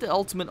you've wasted the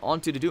ultimate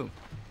onto the Doom.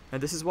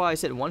 And this is why I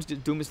said once the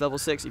Doom is level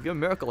 6, if you're a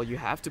Miracle, you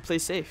have to play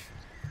safe.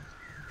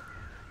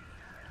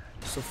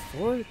 So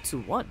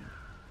 4-1.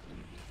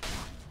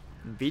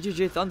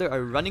 BJJ Thunder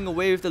are running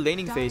away with the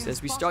laning phase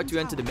as we start to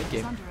enter the mid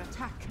game.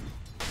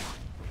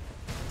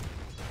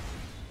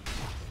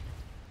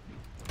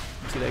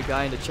 To that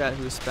guy in the chat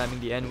who is spamming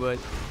the N-word,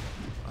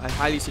 I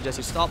highly suggest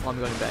you stop. I'm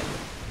going back.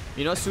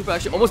 You know, Super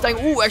actually almost dying.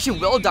 Ooh, actually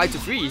well died to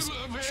Freeze.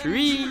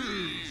 Tree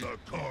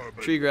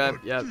grab,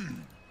 yeah.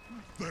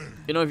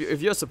 You know,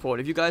 if you're a support,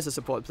 if you guys are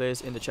support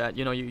players in the chat,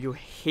 you know, you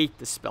hate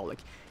this spell.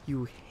 Like,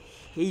 you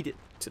hate it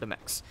to the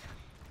max.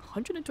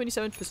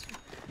 127%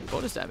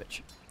 bonus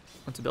damage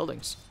onto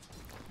buildings.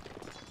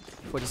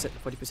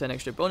 40%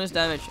 extra bonus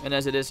damage, and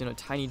as it is, you know,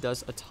 Tiny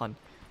does a ton.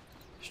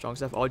 Strong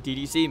stuff. Oh,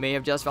 DDC may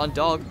have just found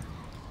Dog.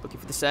 Looking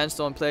for the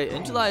Sandstorm play.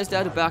 Angela is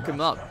there to back him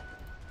up.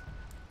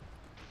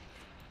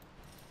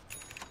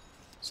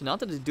 So now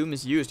that the Doom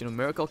is used, you know,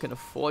 Miracle can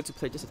afford to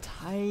play just a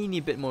tiny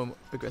bit more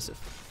aggressive,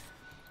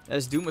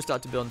 as Doom will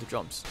start to build into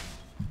drums.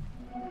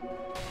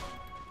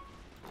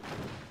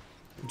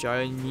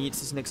 Jaro needs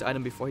his next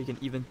item before he can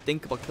even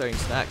think about clearing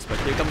stacks. But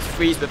here comes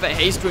Freeze with a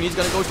haste rune. He's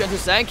gonna go straight into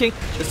Sand King.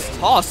 This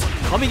toss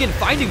coming in,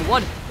 finding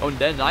one. Oh, and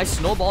then nice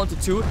snowball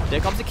into 2. There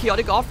comes the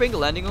chaotic offering,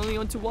 landing only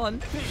onto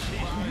 1.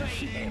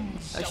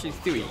 Actually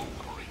 3.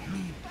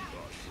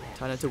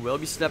 Tornado will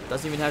be slept.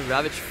 Doesn't even have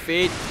Ravage.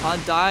 Fade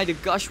can't die. The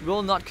Gush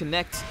will not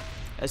connect.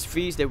 As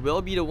Freeze, they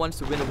will be the ones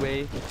to win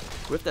away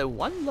with that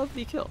one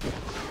lovely kill.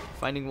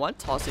 Finding one,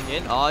 tossing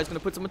in. Oh, he's going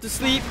to put someone to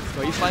sleep.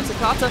 So he finds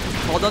Sakata.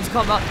 Call on to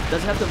come out.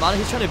 Doesn't have the mana.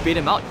 He's trying to bait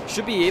him out.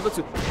 Should be able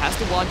to pass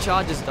the wand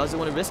charges. Doesn't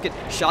want to risk it.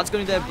 Shot's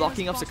going there,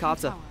 blocking up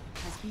Sakata.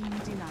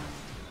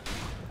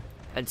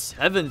 And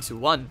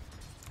 7-1.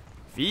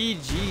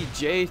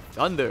 VGJ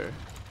Thunder.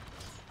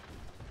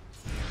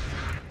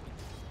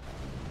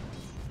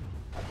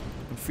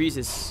 And Freeze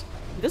is...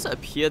 He doesn't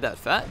appear that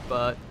fat,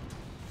 but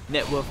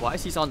net worth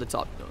wise, he's on the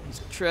top. You know, he's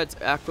got Treads,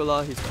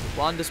 Aquila, he's got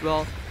Wand as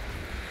well.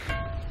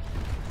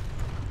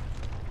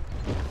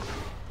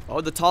 Oh,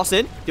 the toss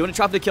in. They want to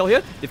trap the kill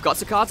here. They've got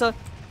Sakata.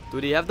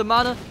 Do they have the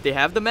mana? They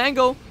have the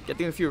mango.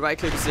 Getting a few right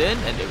clicks in,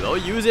 and they will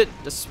use it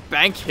to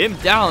spank him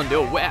down.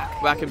 They'll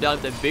whack him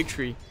down with that big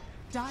tree.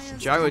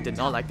 Gyro did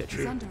not like that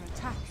tree.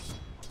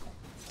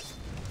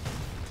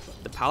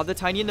 The power of the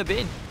Tiny and the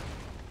Bane.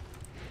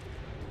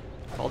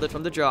 Called it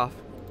from the draft.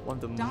 One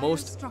of the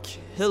most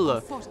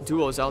killer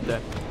duos out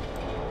there.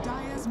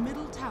 Dire's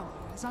middle tower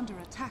is under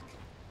attack.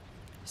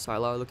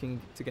 Sylar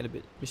looking to get a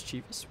bit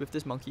mischievous with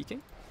this Monkey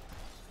King.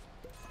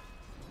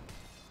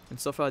 And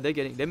so far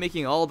they're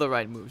making all the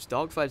right moves.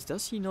 Dogfights,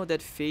 does he know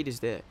that Fade is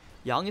there?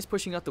 Yang is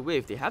pushing out the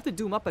wave. They have the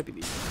Doom up, I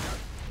believe.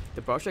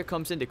 The Barrage Strike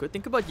comes in. They could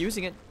think about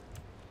using it.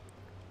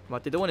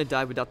 But they don't want to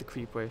die without the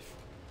creep wave.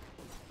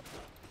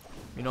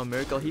 You know,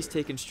 Miracle, he's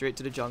taken straight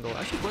to the jungle.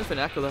 Actually going for an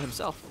Aquila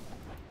himself.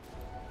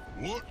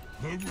 What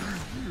have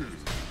we here?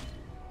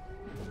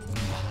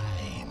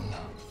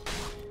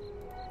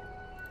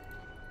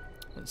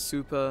 And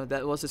Super,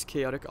 that was his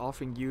chaotic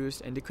offering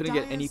used, and they couldn't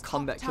get any Dire's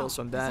combat top kills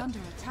tower from is that. under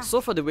attack.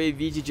 So far, the way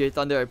VGJ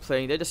Thunder are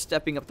playing, they're just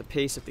stepping up the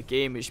pace of the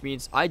game, which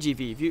means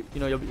IGV, if you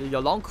know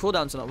your long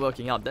cooldowns are not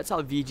working out. That's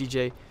how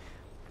VGJ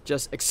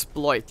just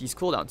exploit these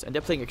cooldowns, and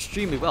they're playing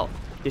extremely well.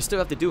 They still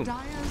have the Doom,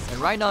 Dire's and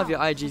right now, if you're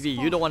top tower IGV, has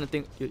you don't want to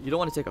think, you don't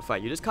want to take a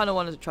fight. You just kind of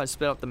want to try to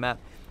split up the map,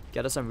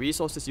 gather some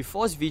resources. You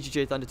force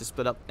VGJ Thunder to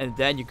split up, and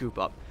then you group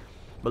up.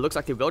 But looks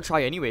like they will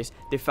try anyways.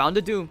 They found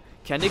the Doom.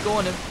 Can they go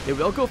on him? They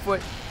will go for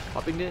it.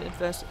 Popping the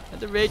Infest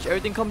and the Rage.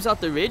 Everything comes out.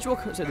 The Rage will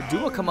so the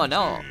Doom will come out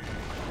now.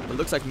 But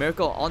looks like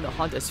Miracle on the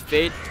hunt as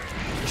Fade.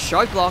 The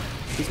Shark Block.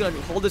 He's going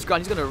to hold his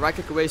ground. He's going to right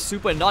click away.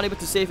 Super not able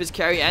to save his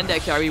carry, and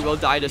that carry will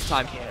die this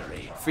time.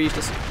 Freeze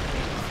just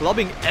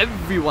clubbing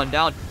everyone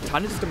down.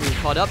 Tiny is going to be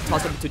caught up.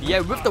 Toss him into the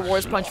air with the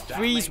Warrior's Punch.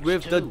 Freeze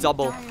with the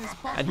double.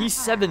 And he's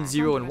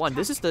 7-0-1.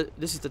 This is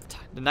the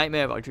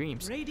nightmare of our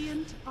dreams.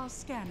 Radiant are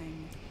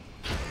scanning.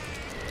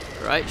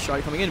 Right,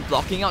 Shari coming in,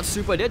 blocking out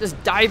Super. They're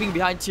just diving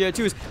behind tier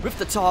 2s with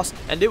the toss,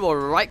 and they will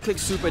right-click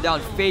Super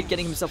down. Fade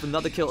getting himself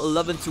another kill,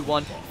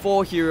 11-1,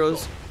 4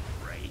 heroes.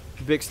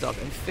 Big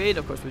stuff. And Fade,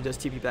 of course, will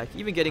just TP back,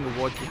 even getting a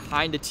ward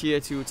behind the tier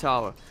 2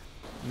 tower.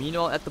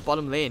 Meanwhile, at the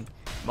bottom lane,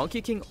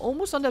 Monkey King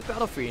almost on that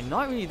battle free.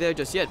 Not really there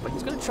just yet, but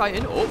he's going to try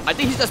in. Oh, I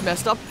think he's just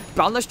messed up.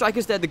 Boundless Strike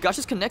is there. The Gush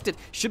is connected.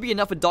 Should be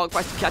enough for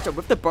Dogfight to catch up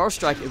with the Burrow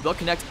Strike. It will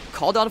connect.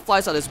 Call down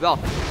Flies out as well.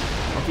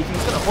 Monkey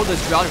King's gonna hold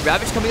his ground.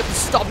 Ravage coming up to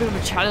stop him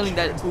from channeling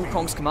that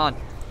Wukong's command.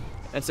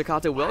 And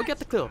Sakata will get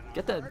the kill.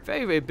 Get that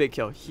very, very big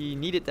kill. He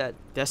needed that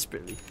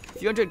desperately.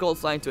 300 gold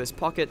flying to his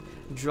pocket.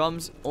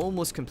 Drums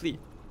almost complete.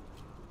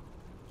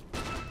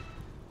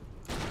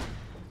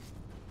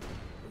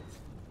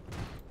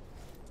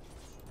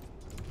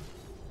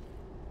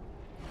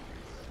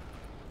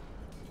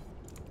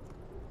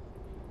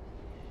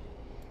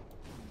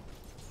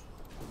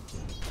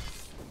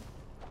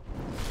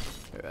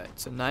 Alright,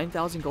 so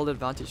 9,000 gold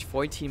advantage,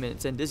 14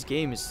 minutes, and this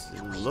game is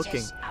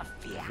looking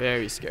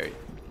very scary.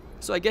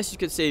 So I guess you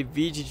could say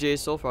VGJ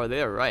so far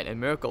they are right, and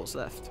Miracle's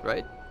left,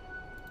 right?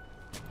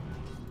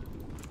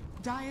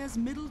 Dire's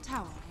middle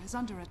tower is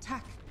under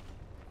attack.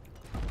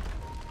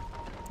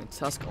 And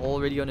Tusk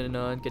already on an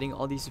earn, getting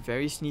all these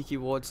very sneaky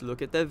wards.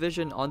 Look at their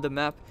vision on the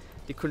map.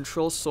 They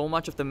control so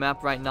much of the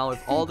map right now.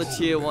 With all the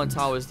tier 1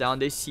 towers down,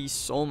 they see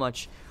so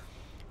much.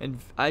 And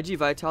IG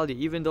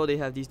Vitality, even though they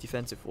have these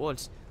defensive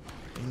wards,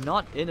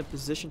 not in a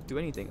position to do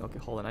anything. Okay,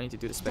 hold on. I need to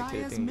do the spectator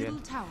Dire's thing middle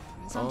again. tower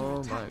is under Oh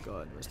attack. my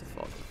god, where's the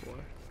fog before?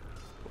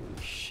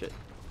 Holy shit.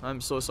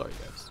 I'm so sorry,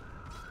 guys.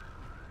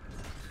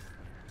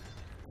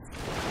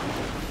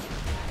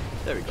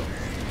 There we go.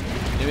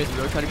 Anyways,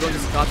 we're trying to go into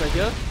Sakata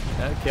here.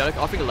 Chaotic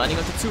Offering landing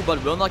onto 2,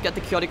 but will not get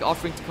the Chaotic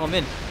Offering to come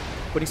in.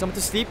 Putting someone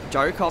to sleep.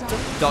 Gyrocopter.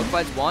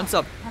 Dogfights wants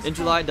up. In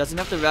July doesn't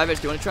have the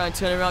Ravage. They want to try and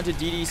turn around to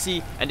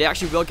DDC, and they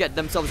actually will get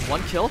themselves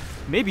 1 kill.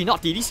 Maybe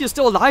not. DDC is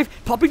still alive.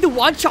 Popping the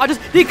 1 charges.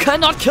 They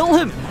cannot kill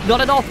him.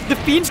 Not at all. The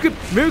Fiend Script.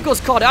 Miracle's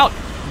caught out.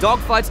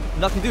 Dogfights.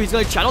 Nothing to do. He's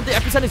going to channel the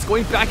epicenter. He's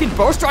going back in.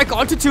 Burrow Strike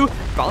onto 2.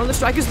 Boundless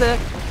Strike is there.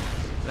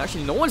 And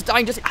actually, no one's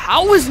dying. Just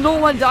how is no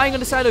one dying on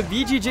the side of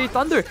VGJ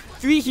Thunder?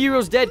 3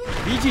 heroes dead.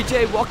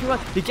 VGJ walking around.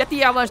 They get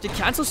the avalanche. They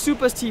cancel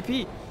Super's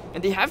TP.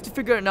 And they have to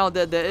figure out now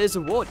that there is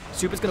a ward.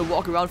 Super's gonna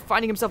walk around,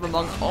 finding himself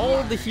among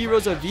all the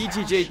heroes of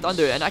VGJ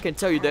Thunder. And I can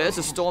tell you, there is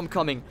a storm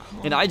coming.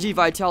 And IG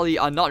Vitality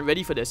are not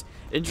ready for this.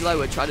 Injuly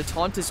will try to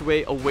taunt his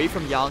way away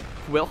from Yang,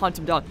 who will hunt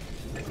him down.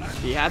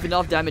 They have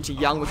enough damage, and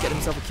Yang will get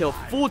himself a kill.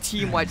 Full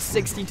team wide,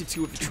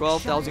 16-2 with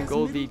 12,000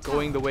 gold lead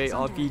going the way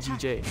of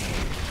VGJ.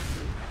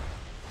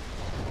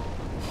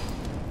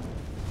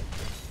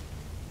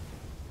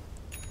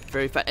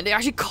 Very fast. And they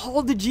actually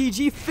called the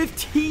GG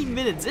 15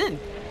 minutes in.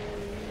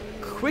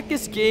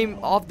 Quickest game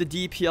of the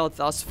DPL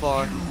thus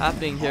far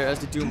happening here as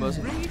the Doom was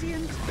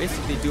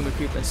basically Doom a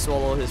creep and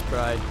swallow his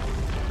pride.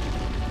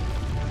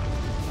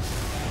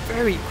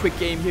 Very quick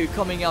game here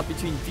coming out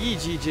between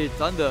VGJ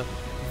Thunder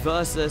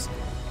versus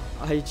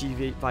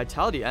IG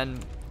Vitality,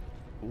 and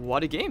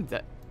what a game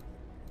that.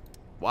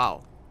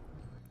 Wow.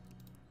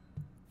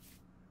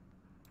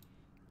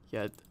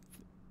 Yeah,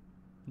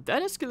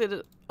 that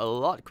escalated a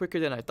lot quicker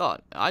than I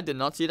thought. I did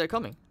not see that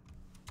coming.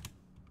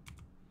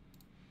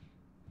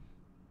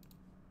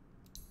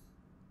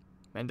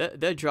 Man,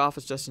 their draft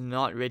was just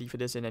not ready for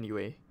this in any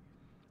way.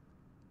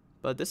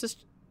 But this is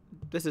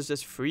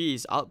just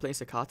Freeze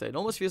outplaying Sakata. It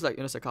almost feels like,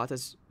 you know,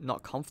 Sakata's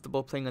not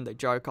comfortable playing on the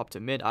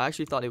Gyrocopter mid. I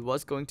actually thought it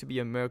was going to be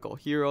a Miracle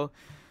hero.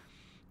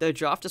 Their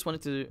draft just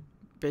wanted to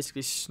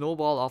basically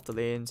snowball off the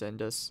lanes and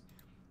just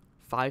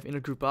 5 in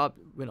a group up,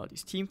 win all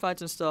these team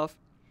fights and stuff.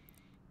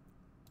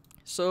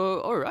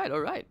 So,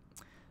 alright.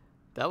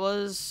 That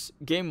was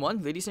game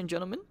 1, ladies and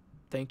gentlemen.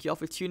 thank you all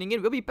for tuning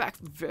in. We'll be back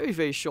very,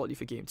 very shortly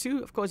for Game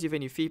 2. Of course, if you have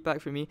any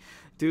feedback for me,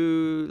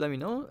 do let me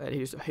know at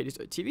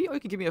Hades.tv, or you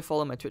can give me a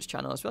follow on my Twitch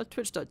channel as well,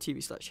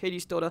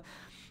 twitch.tv/HadesDota.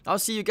 I'll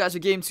see you guys for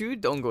Game 2.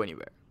 Don't go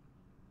anywhere.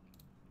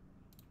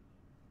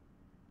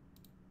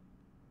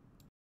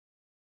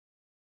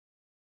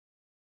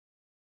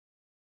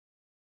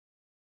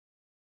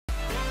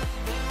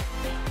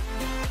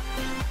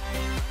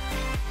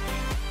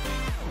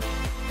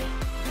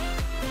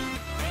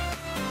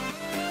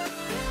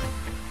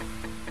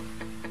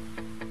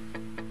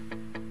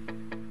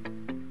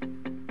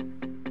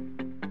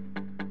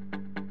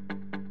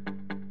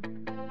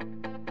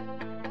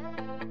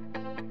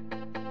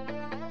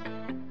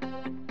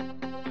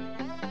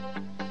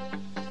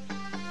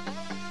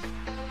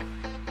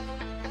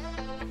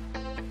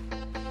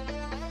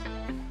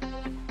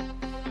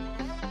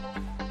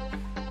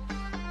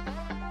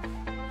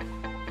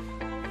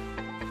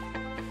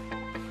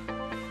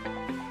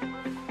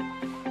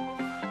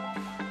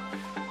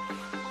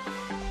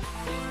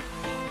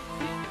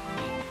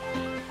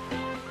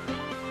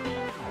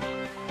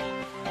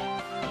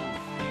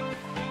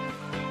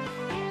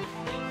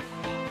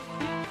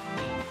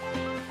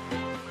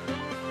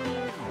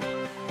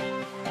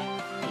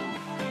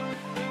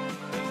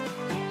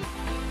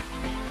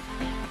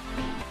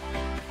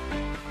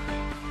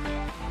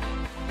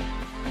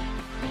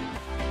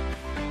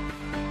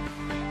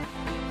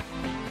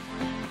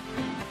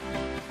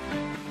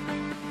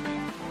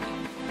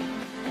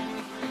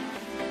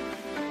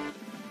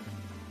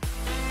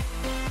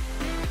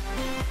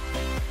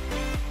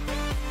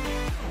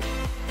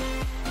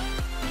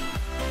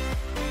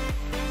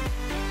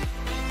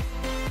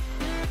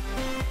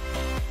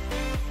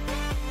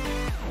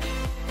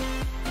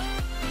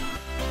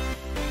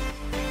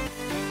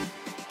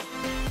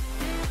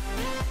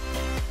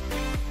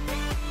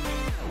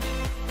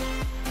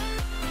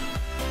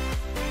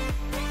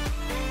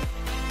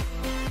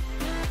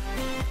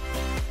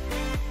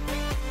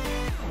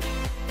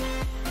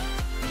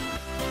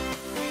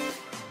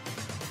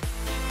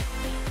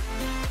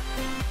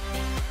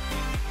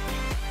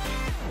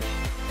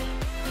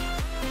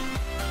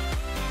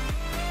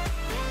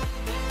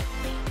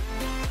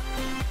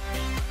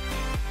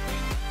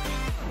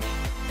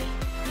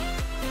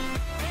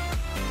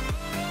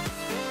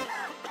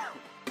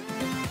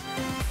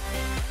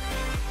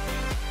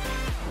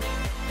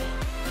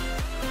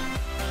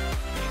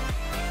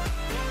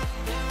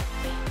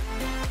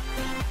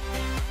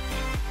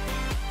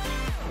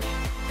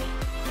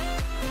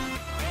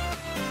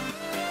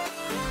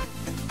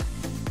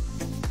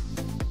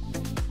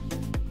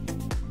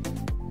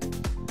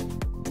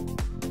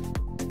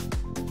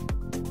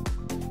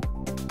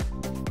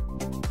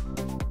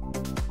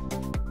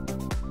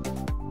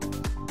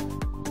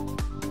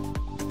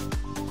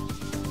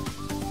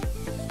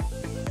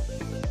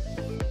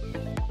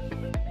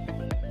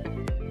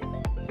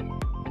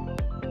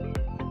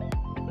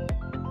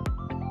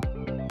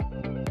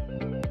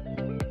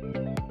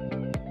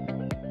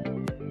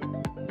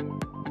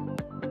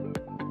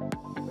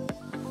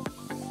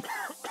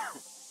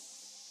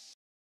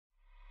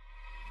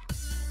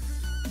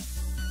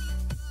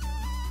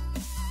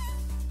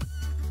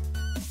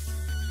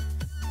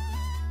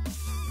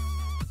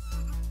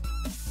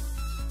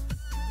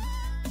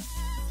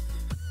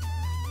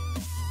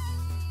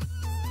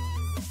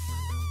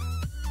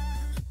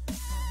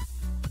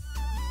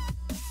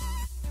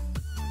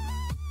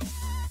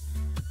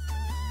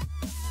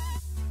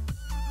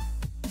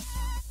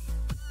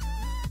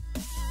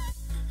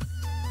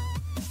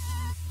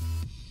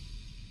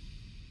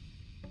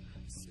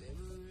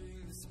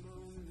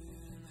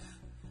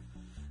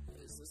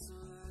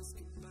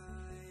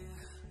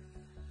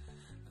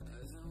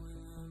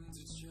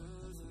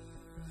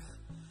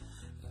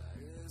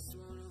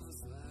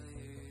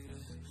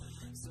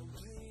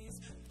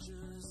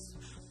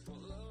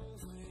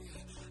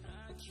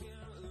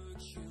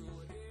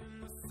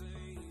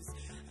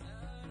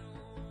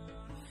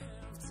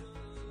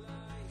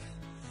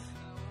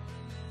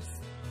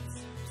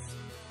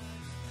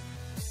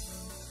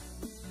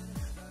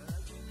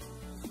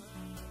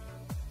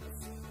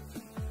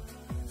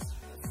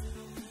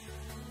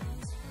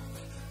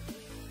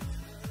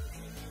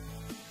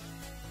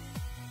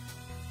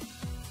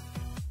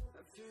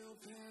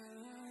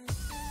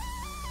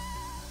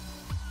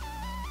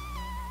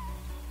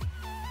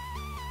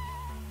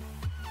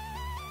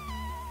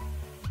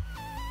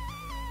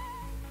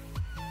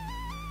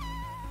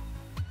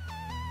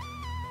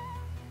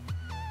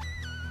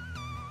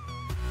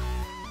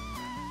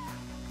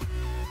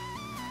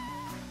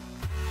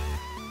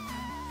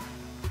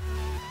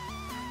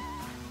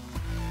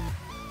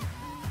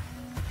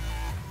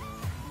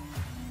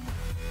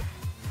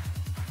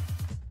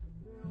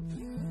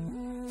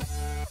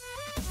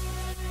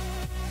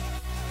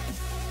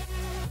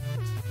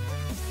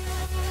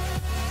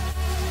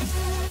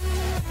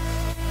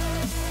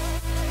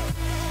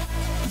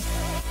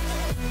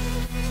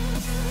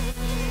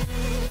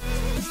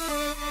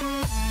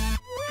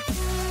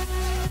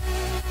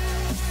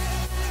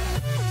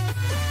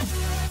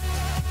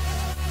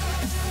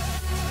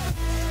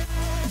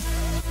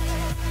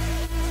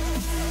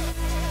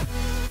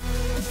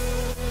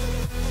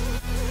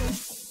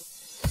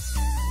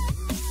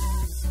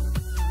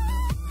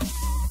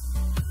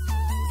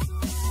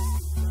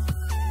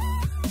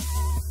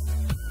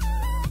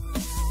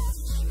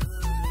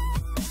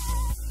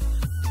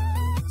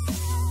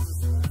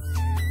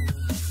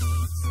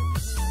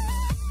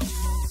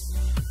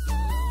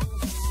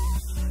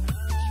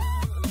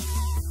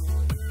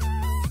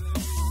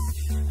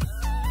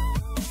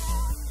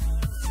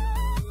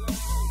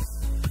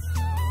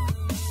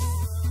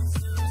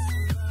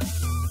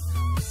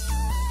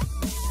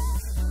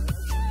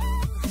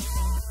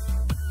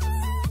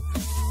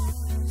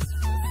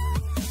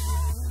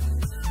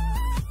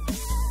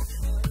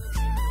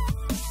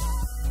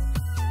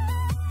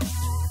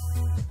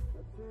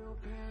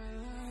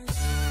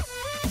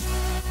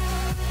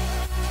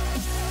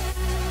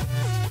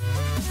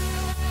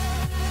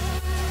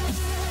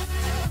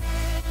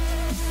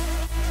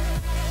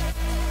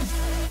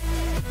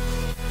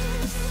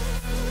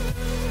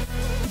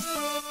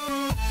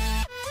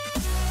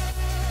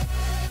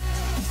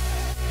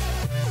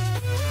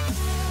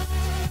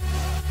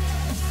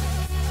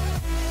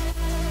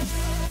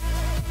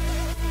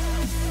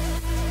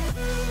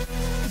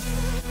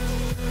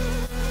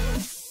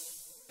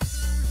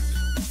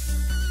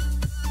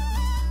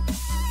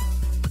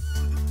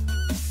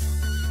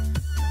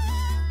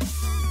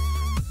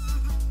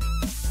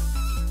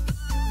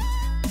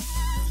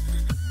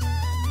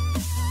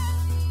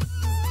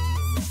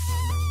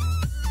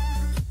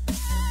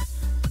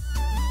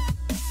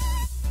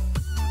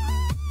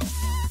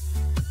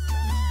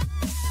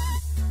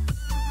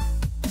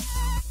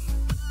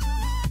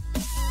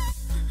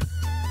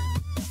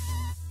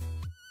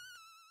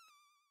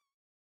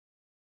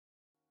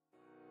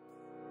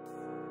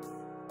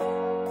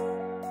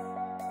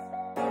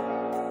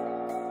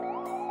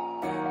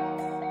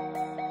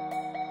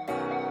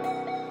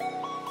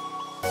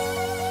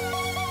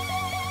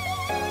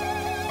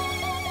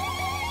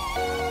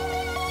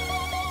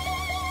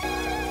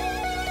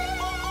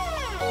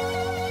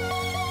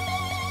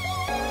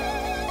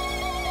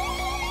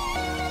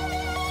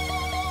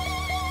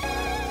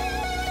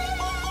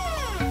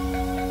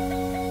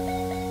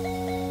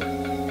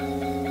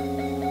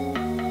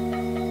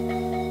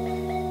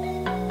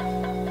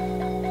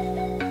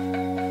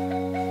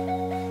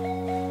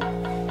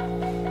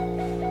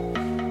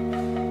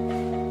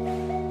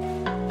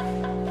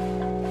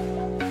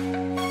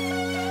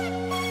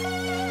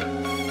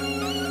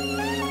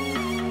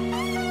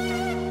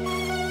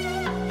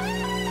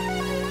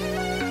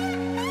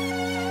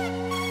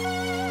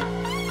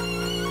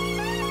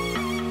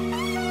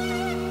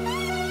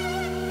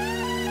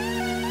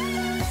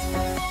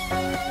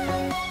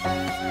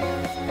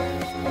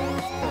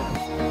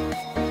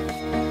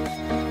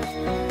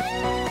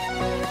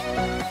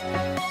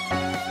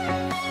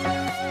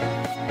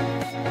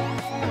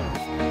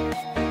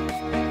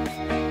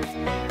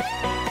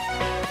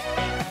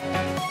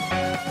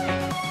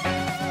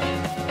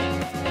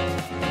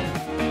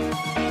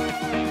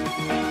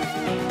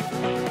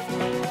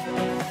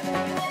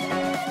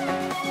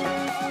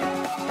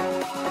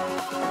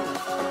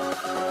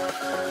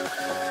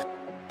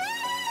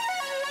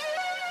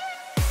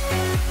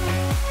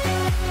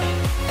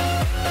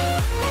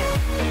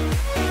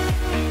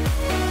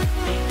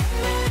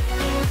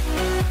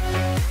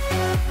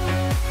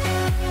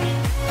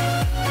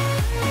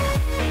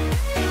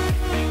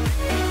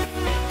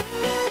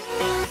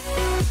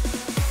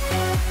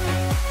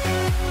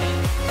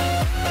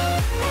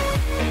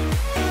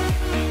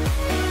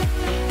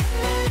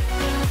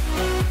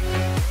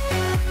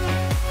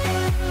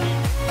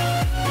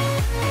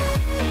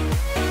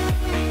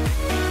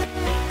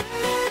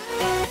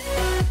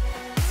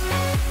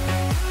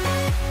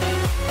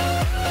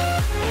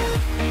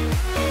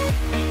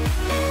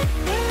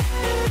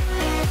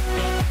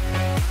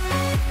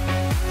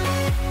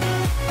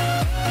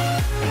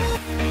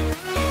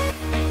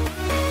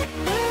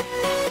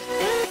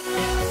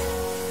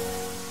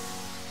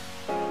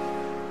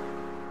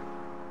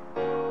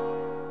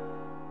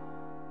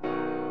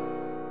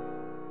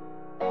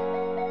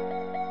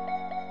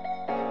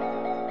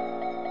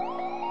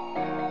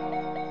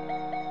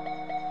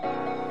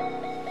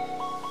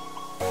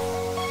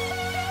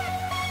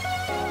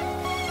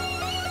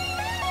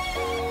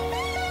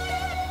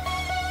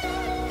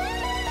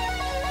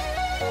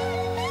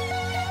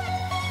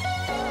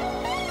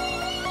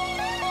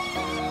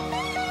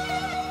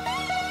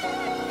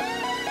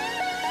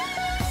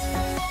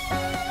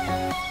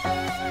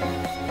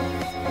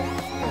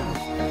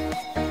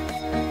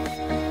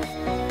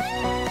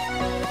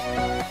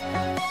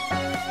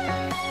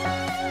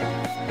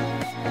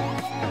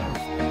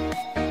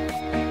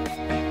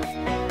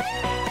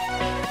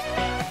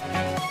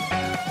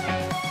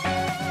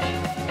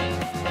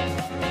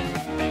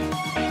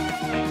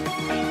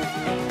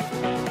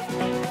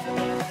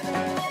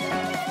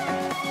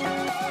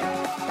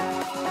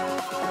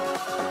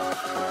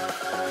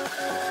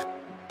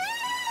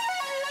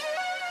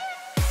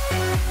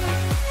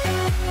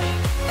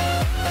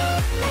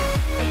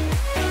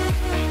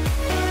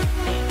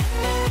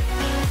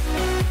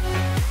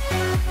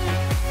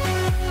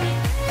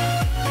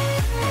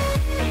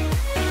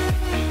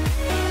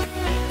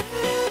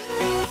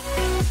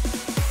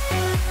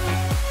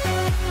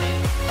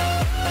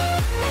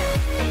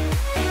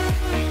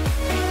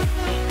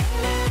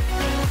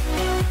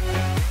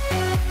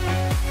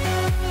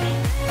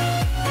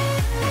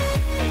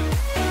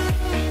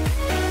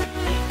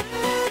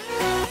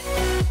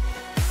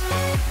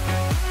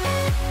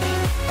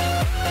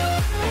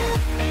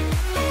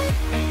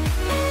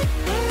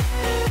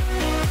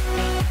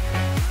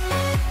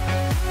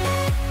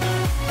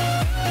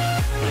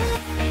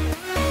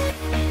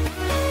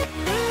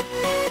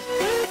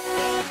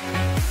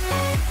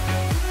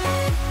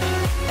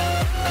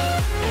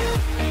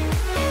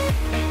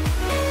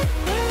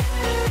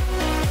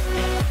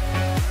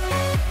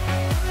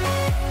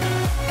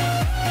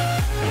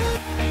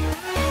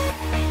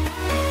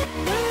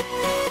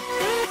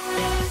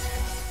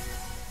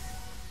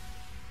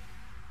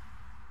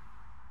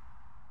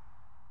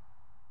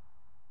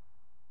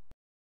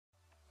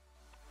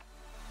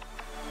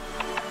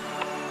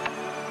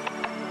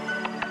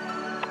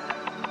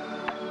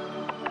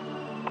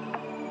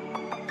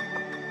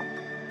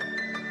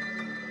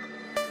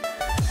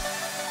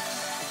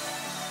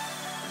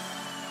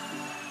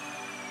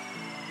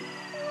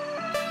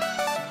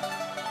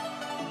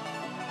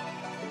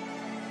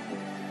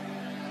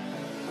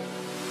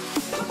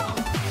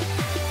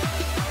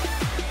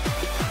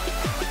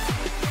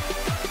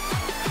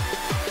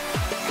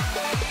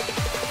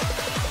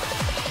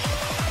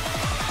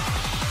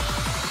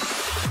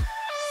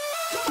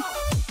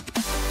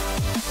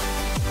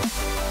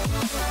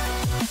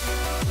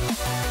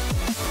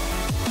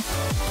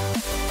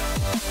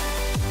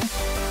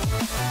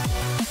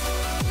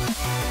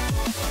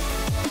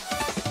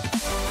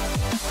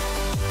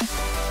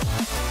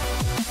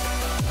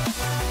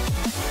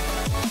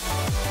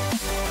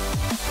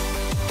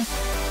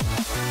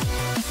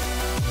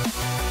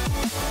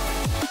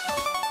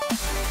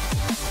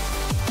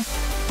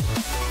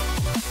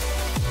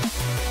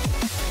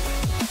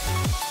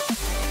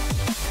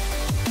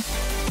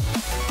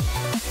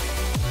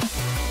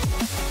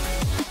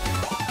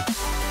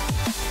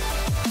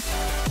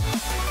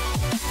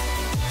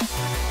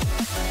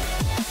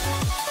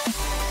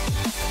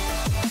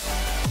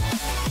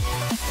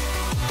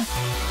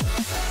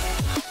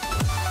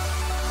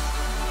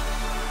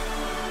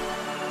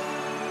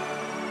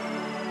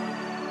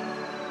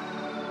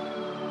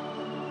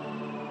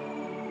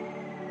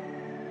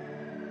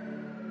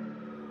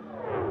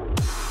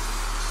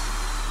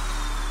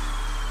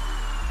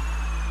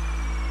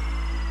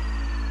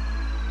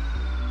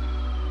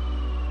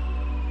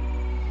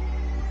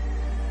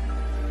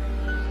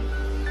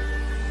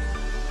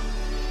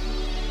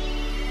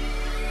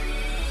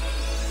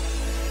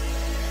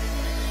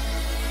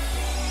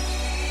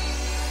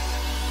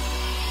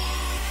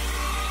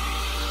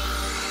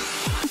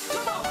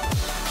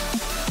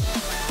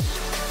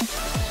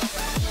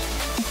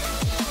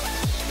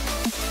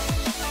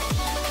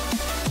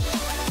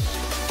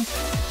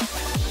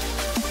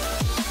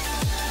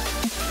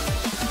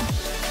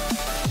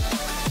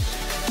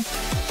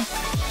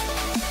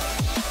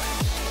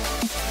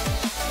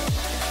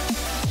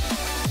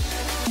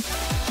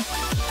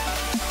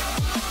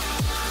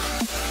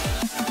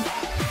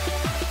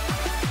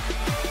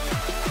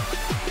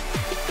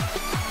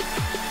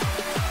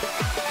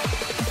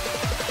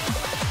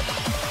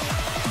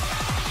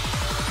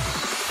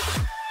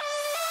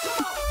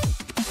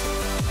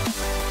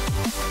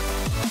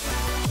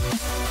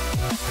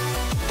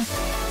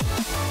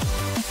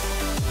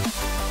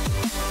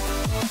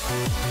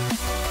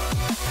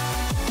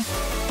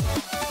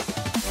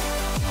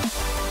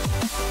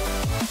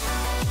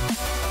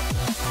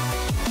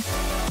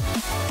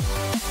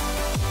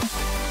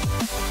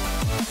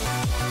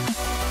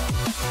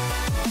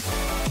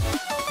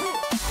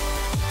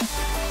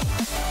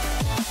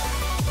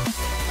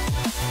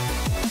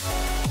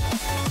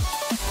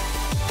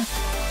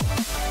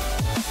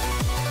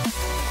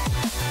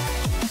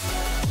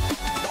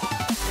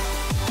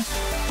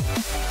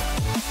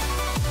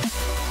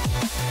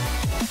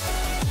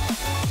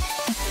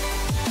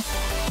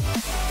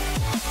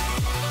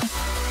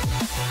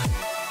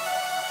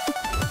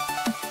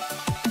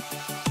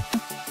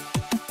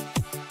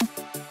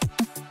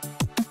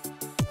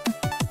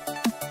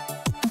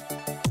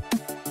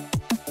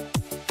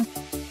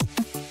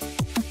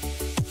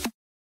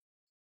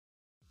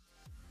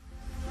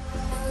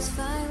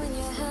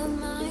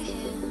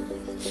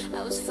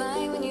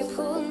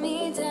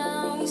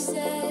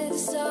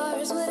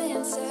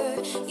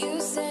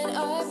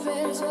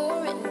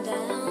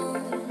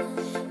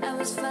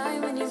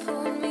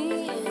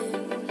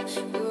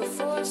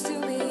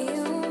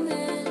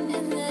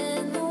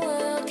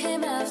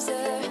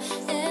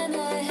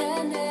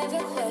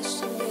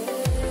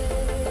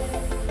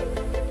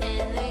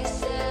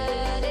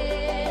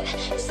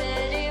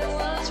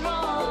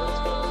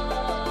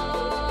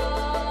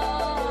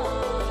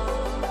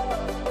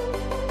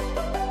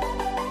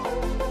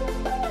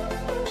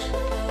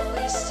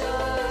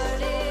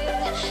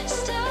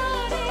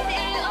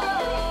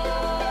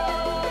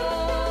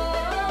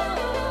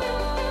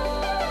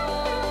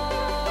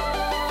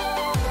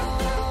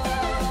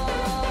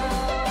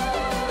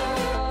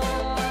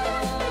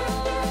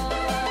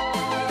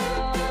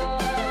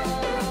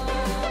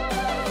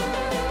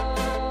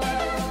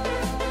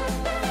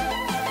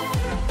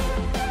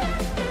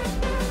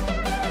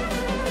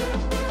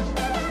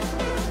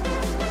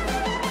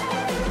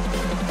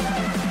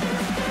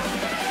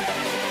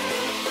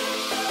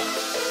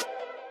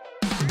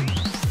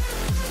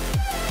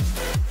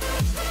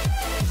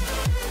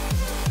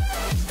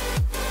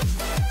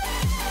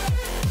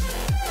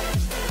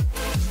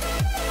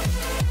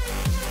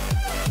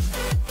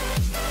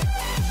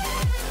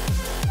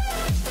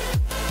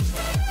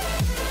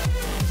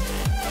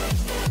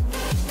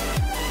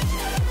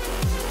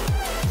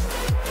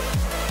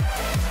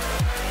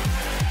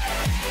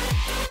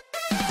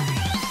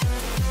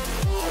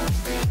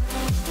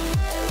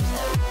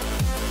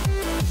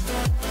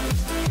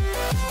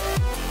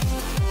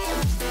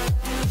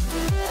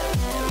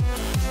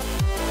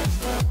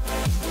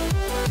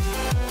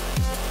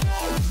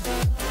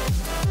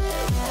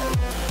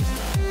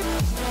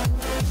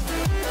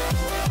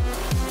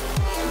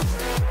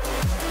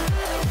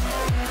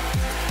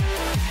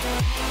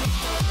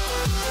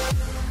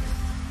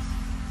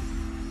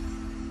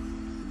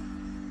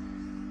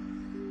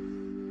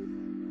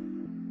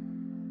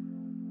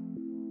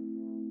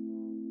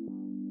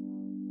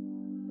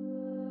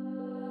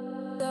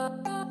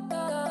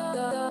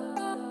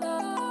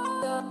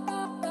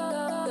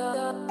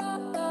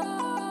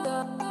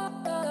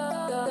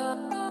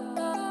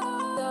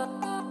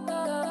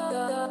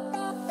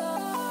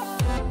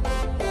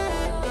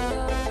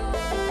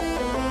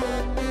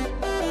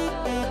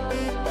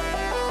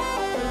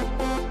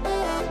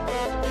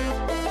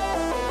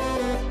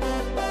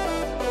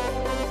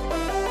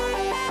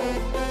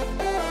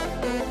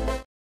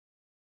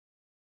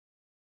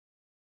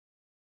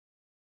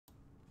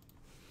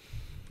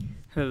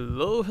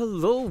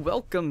 Hello,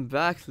 welcome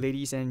back,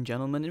 ladies and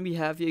gentlemen, and we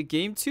have here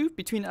game 2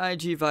 between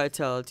IG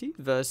Vitality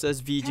versus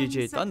 10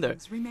 VJJ Thunder.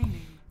 seconds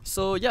remaining.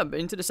 So yeah,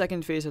 into the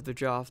second phase of the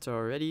draft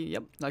already.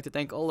 Yep, I'd like to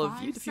thank all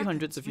of you, the 5 few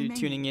hundreds of you seconds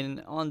tuning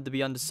in on the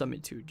Beyond the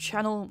Summit 2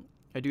 channel.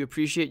 I do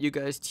appreciate you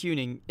guys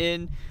tuning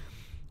in,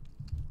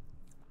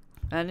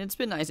 and it's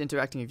been nice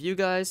interacting with you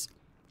guys.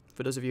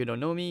 For those of you who don't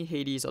know me,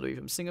 Hades all the way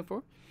from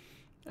Singapore,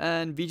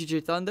 and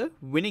VJJ Thunder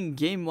winning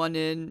game 1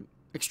 in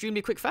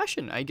extremely quick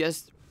fashion. I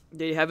guess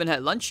they haven't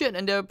had lunch yet,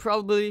 and they're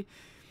probably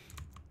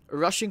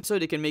rushing so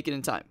they can make it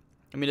in time.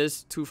 I mean,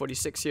 it's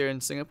 2:46 here in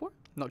Singapore.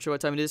 Not sure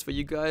what time it is for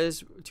you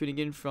guys tuning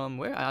in from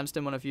where. I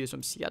understand one of you is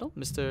from Seattle,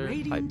 Mr.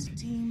 Radiant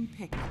team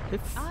pick. Elder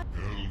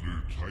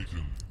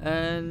Titan.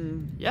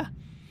 And yeah,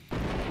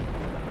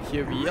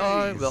 here we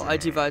are. Well,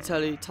 IG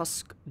Vitality,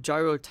 Tusk,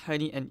 Gyro,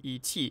 Tiny, and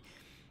ET.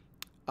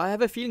 I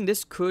have a feeling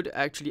this could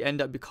actually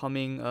end up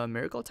becoming a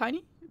Miracle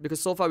Tiny,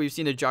 because so far we've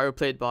seen the Gyro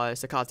played by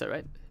Sakata,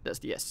 right? That's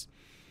the S.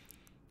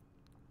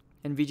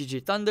 And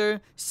VJJ Thunder,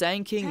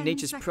 Sand King, 10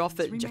 Nature's seconds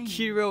Prophet, remaining.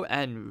 Jakiro,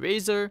 and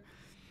Razor.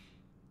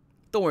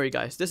 Don't worry,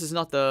 guys. This is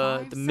not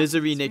the 5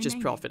 misery seconds Nature's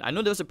remaining. Prophet. I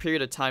know there was a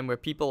period of time where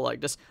people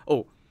like this,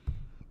 oh,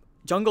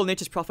 Jungle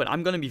Nature's Prophet,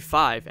 I'm gonna be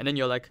 5. And then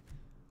you're like,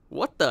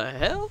 what the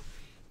hell?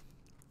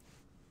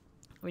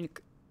 I mean,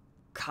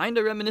 kind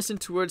of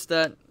reminiscent towards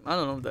that, I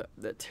don't know,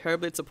 the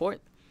Terrorblade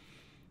support.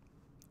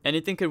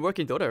 Anything can work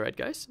in Dota, right,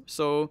 guys?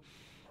 So,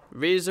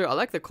 Razor, I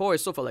like the core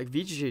so far, like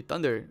VJJ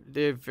Thunder.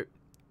 They've,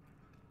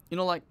 you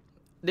know, like,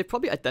 they've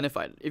probably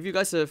identified. If you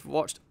guys have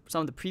watched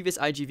some of the previous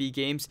IGV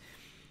games,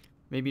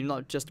 maybe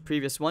not just the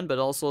previous one, but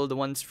also the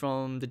ones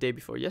from the day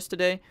before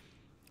yesterday,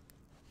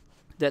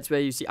 that's where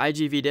you see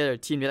IGV, they're a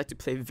team they like to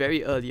play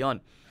very early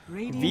on.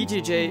 Radiant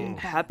VJJ team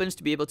happens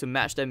to be able to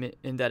match them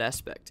in that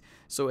aspect.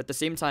 So at the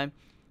same time,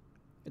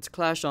 it's a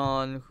clash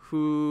on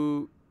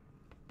who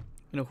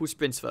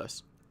sprints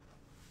first.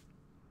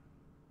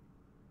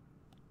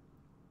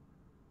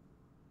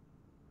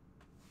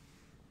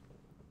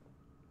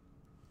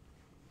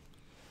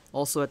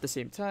 Also at the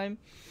same time,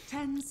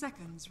 10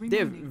 seconds they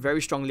have remaining.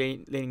 very strong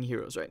laning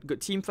heroes, right? Good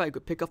team fight,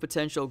 good pickup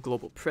potential,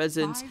 global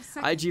presence. 5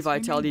 seconds IG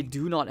Vitality remaining.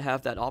 do not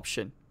have that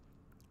option.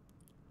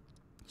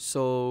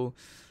 So,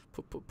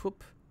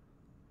 poop.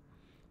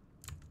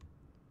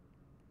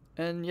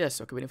 And yes,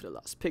 okay, waiting for the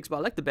last picks. But I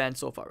like the band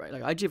so far, right?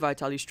 Like IG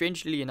Vitality,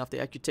 strangely enough, they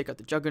actually take out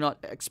the Juggernaut,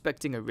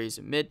 expecting a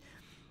Razor mid.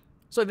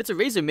 So if it's a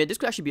Razor mid, this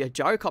could actually be a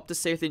Gyrocopter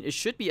safe lane. It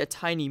should be a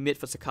tiny mid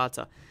for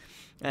Sakata.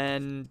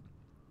 And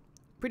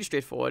pretty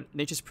straightforward.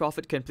 Nature's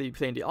Prophet can play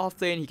in the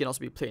off lane. He can also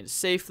be playing the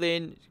safe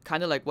lane.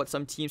 Kind of like what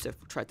some teams have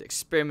tried to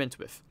experiment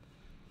with.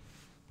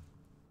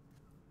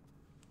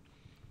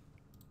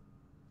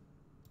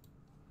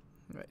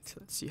 Right, so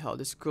let's see how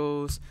this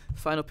goes.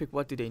 Final pick,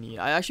 what do they need?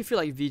 I actually feel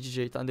like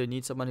VJJ Thunder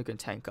needs someone who can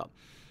tank up.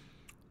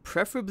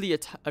 Preferably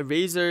a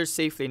Razor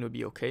safe lane would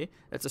be okay.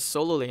 That's a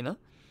solo laner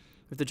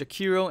with the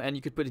Jakiro, and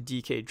you could put a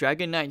DK.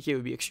 Dragon Knight here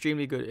would be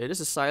extremely good. It is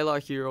a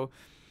Sylar hero.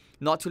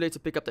 Not too late to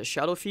pick up that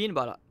Shadow Fiend,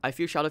 but I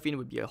feel Shadow Fiend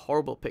would be a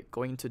horrible pick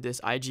going into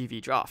this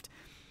IGV draft.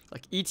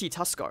 Like ET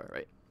Tuskar,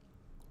 right?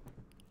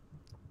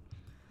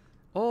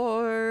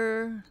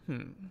 Or,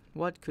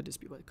 what could this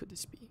be?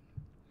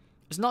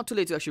 It's not too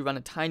late to actually run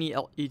a tiny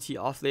ET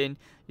off lane.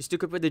 You still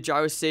could put the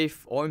Gyro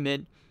safe or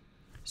mid.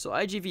 So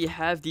IGV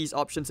have these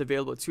options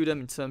available to them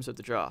in terms of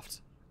the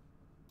draft.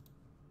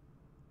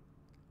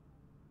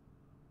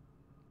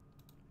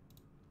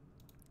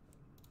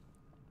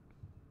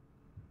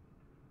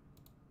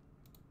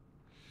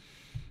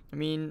 I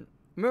mean,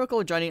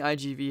 Miracle joining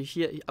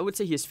IGV, I would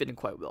say he is fitting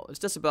quite well. It's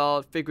just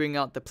about figuring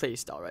out the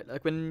playstyle, right?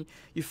 Like when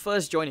you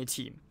first join a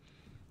team.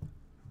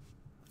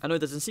 I know it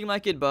doesn't seem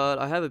like it, but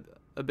I have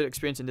a bit of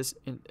experience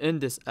in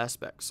this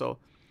aspect. So,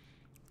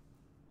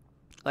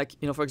 like,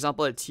 you know, for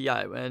example, at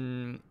TI,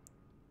 when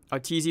our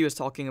TZ was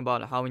talking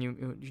about how when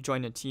you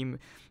join a team,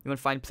 you want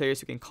to find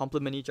players who can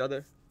complement each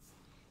other.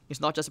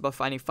 It's not just about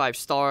finding 5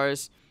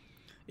 stars.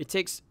 It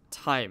takes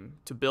time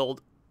to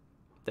build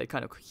that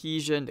kind of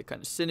cohesion, that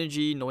kind of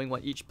synergy, knowing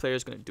what each player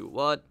is going to do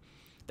what,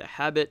 their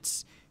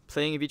habits,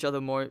 playing with each other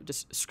more,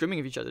 just scrimming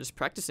with each other, just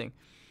practicing.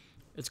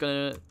 It's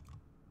going to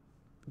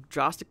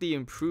drastically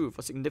improve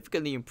or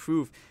significantly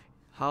improve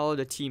how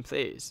the team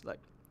plays.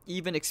 Like,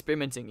 even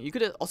experimenting. You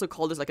could also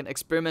call this like an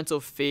experimental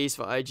phase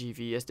for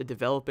IGV as they're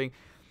developing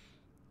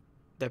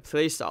their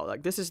playstyle.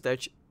 Like, this is their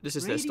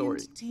story.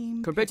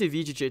 Compared to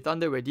VJJ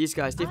Thunder, where these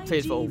guys, they've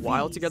played for a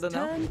while together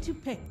now.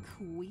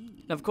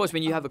 And of course,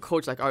 when you have a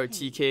coach like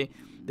RTK,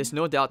 there's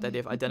no doubt that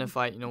they've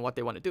identified, what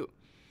they want to do.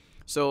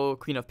 So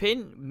Queen of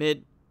Pain,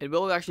 mid it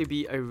will actually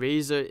be a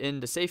Razor in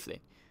the safe lane.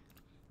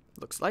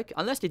 Looks like.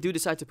 Unless they do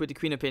decide to put the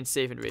Queen of Pain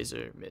safe and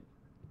Razor mid.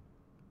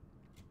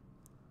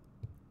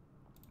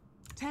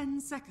 10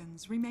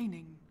 seconds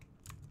remaining.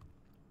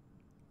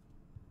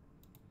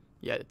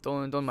 Yeah,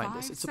 don't mind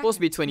this. 5 It's supposed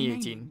to be seconds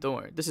 2018. remaining. Don't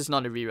worry. This is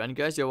not a rerun,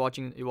 guys. You're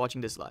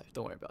watching this live.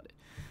 Don't worry about it.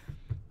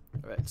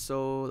 Alright,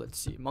 so let's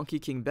see. Monkey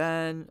King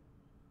ban.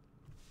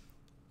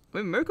 I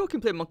mean, Miracle can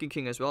play Monkey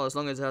King as well, as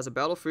long as it has a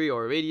Battle Free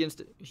or a Radiance.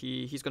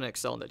 He's gonna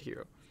excel in that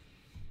hero.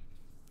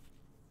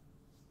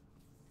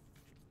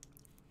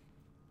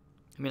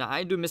 I mean,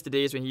 I do miss the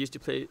days when he used to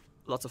play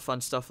lots of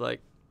fun stuff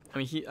like,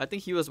 I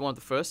think he was one of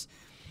the first,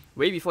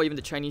 way before even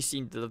the Chinese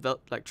scene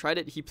developed, like tried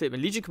it. He played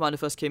when Legion Commander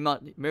first came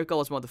out. Miracle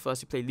was one of the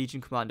first to play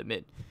Legion Commander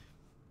mid.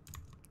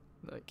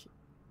 Like,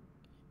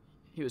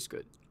 he was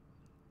good.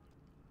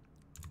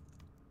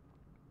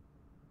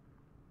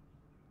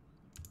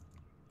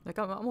 Like,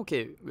 I'm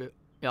okay with,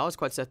 yeah, I was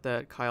quite sad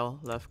that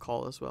Kyle left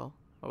Call as well.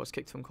 I was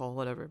kicked from Call,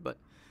 whatever, but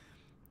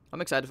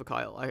I'm excited for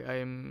Kyle.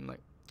 I'm like,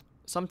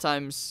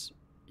 sometimes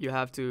you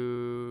have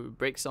to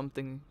break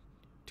something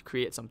to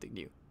create something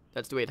new.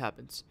 That's the way it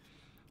happens.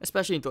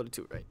 Especially in Dota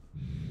 2, right?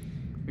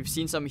 We've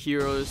seen some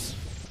heroes,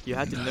 you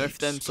had to nerf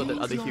them so that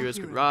other heroes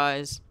could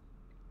rise.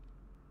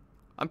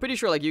 I'm pretty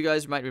sure like you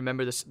guys might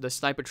remember the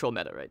Sniper Troll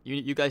meta, right?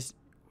 You guys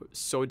were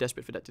so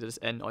desperate for that to just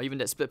end. Or even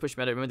that Split Push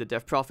meta, remember the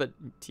Death Prophet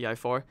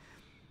TI4?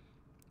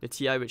 The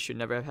TI which should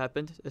never have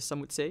happened, as some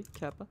would say,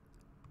 Kappa.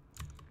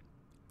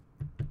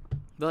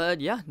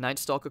 But yeah, Night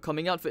Stalker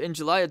coming out in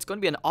July. It's going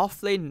to be an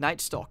off-lane Night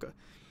Stalker.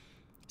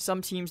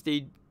 Some teams,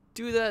 they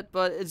do that,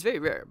 but it's very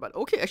rare. But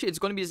okay, actually, it's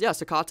going to be, yeah,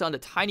 Sakata on the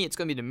Tiny. It's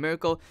going to be the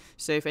Miracle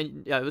safe.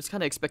 And yeah, it was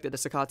kind of expected that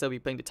Sakata will be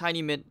playing the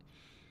Tiny mid,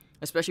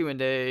 especially when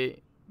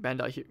they banned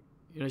out here.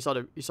 You know, you saw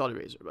the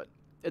Razor, but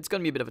it's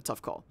going to be a bit of a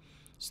tough call.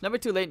 It's never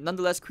too late.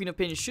 Nonetheless, Queen of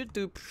Pain should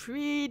do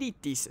pretty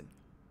decent.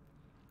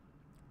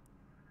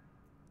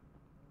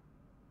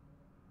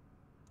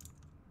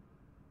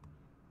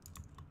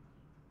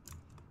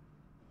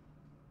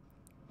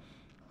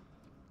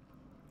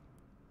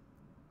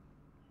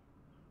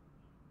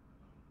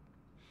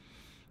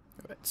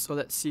 Alright, so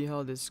let's see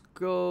how this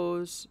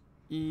goes.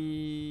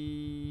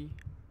 I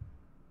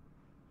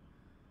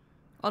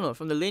don't know,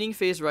 from the laning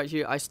phase right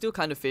here, I still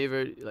kind of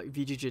favor like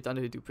VGG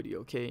Thunder to do pretty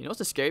okay. You know what's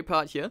the scary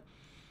part here?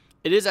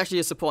 It is actually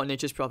a support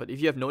Nature's Prophet. If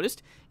you have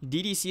noticed,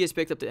 DDC has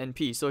picked up the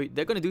NP, so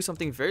they're going to do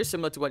something very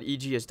similar to what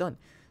EG has done.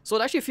 So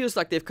it actually feels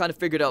like they've kind of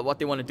figured out what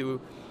they want to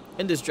do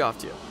in this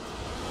draft here.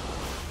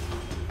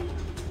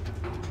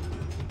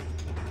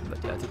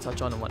 But yeah, to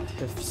touch on what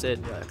Hif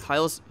said, yeah,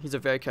 Kyle's, he's a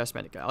very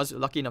charismatic guy. I was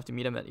lucky enough to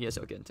meet him at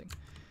ESL Genting.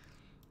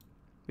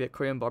 We had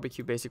Korean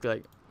barbecue basically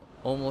like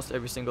almost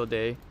every single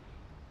day.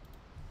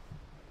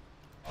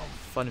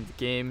 Fun in the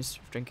games,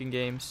 drinking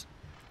games.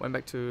 Went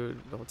back to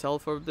the hotel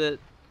for a bit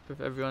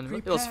with everyone.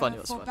 It was fun,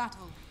 it was fun.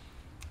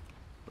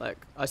 Like,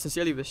 I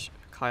sincerely wish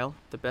Kyle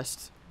the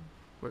best,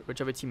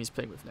 whichever team he's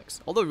playing with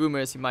next. Although rumor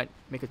is he might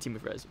make a team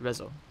with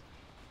Rezo.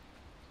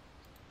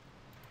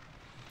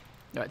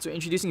 Alright, so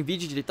introducing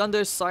VGG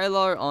Thunder,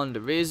 Sylar on the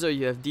Razor,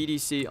 you have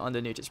DDC on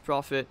the Nature's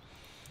Prophet,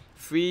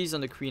 Freeze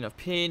on the Queen of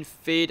Pain,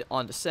 Fade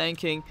on the Sand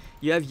King,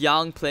 you have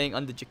Yang playing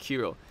on the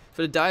Jakiro.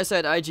 For the dire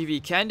side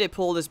IGV, can they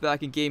pull this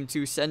back in game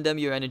 2? Send them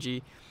your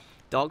energy.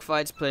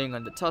 Dogfights playing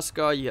on the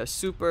Tuskar. You have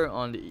Super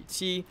on the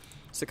ET.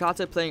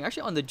 Sakata playing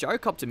actually on the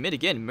Gyrocopter mid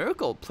again.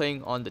 Miracle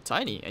playing on the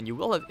Tiny. And you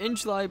will have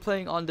Injli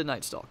playing on the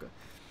Night Stalker.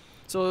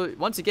 So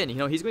once again, you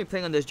know, he's going to be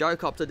playing on this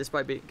Gyrocopter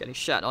despite getting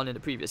shat on in the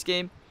previous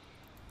game.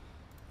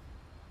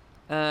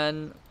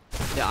 And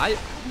yeah,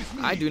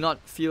 I do not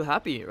feel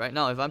happy right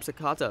now if I'm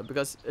Sakata,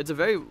 because it's a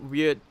very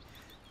weird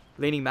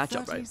laning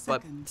matchup, right?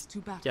 But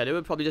yeah, they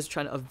were probably just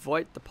trying to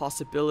avoid the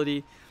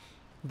possibility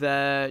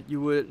that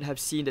you would have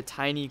seen the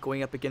Tiny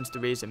going up against the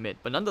Razor mid.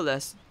 But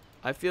nonetheless,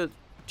 I feel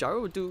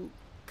Jaro would do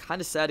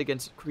kind of sad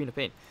against Queen of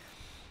Pain.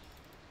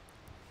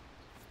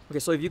 Okay,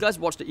 so if you guys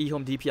watched the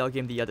EHOME DPL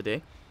game the other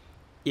day,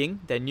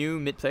 Ying, their new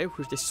mid player,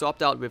 who they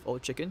swapped out with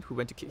Old Chicken, who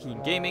went to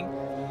Keen Gaming,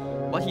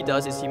 what he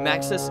does is he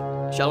maxes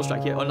Shadow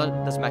Strike here, or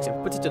not doesn't max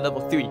it, puts it to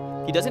level 3.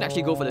 He doesn't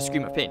actually go for the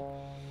Scream of Pain.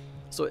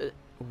 So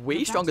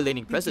way stronger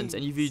laning presence,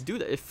 and if you do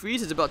that, if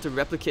Freeze is about to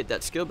replicate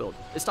that skill build,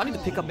 it's starting to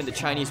pick up in the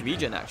Chinese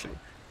region actually.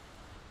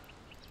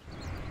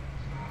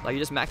 Like, you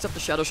just max up the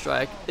Shadow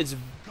Strike, it's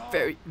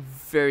very,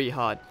 very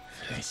hard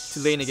to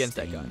lane against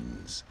that guy.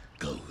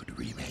 Gold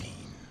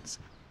remains.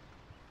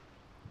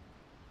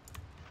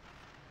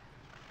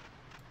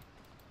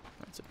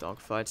 That's a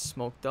dogfight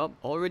smoked up,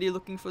 already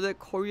looking for the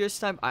courier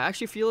snipe. I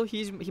actually feel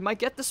he might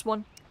get this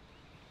one.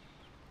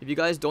 If you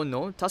guys don't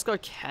know,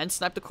 Tuskar can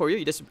snipe the courier,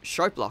 you just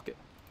sharp block it.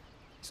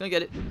 He's gonna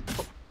get it.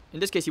 Oh, in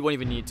this case, he won't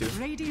even need to.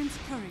 Radiant's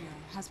courier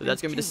has So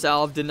that's gonna be the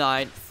salve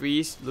denied.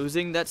 Freeze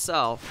losing that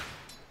salve.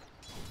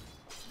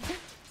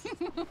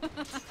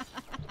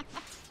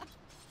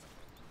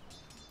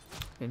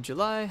 In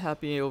July,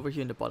 Happy over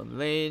here in the bottom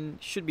lane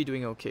should be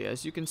doing okay.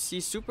 As you can see,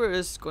 Super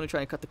is going to try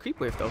and cut the creep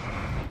wave though.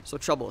 So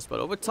troubles. But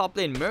over top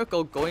lane,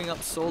 Miracle going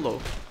up solo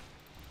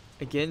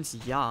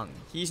against Yang.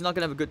 He's not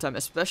gonna have a good time,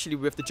 especially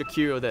with the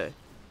Jakiro there.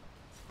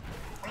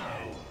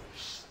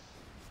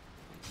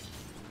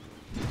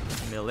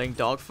 Milling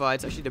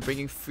dogfights. Actually, they're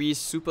bringing Freeze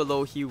super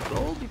low. He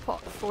will be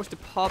forced to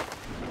pop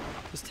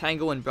his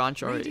Tango and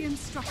Branch already. Radiant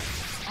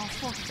structures are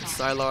fortified.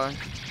 Sylar.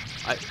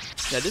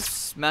 Yeah,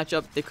 this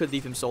matchup, they could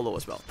leave him solo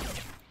as well.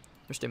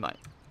 Which they might.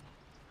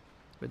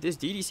 But this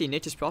DDC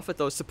Nature's Prophet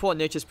though, support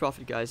Nature's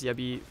Prophet, guys. Yeah,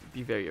 be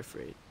very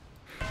afraid.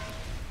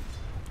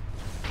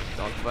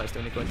 Dogfight's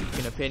only going to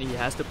Queen of Pain. He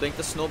has to blink.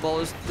 The snowball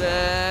is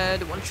there.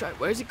 The one shot.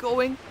 Where is he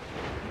going?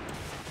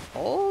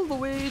 All the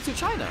way to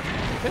China.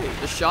 Okay,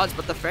 the shots,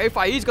 but the Fairy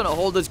Fire, he's gonna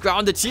hold his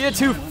ground. The tier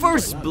 2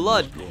 first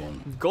blood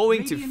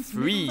going to Radiant's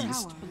Freeze.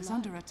 middle tower is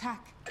under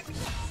attack.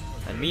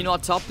 And meanwhile,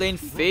 top lane,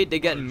 Fade, they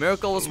get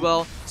Miracle as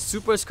well.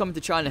 Super is coming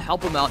to try and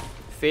help him out.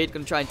 Fade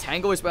gonna try and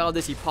tango as well out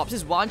this. He pops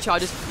his wand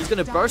charges. He's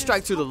gonna burst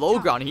strike to the low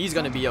ground. He's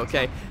gonna be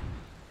okay.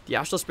 The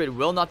Astral Spirit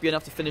will not be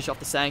enough to finish off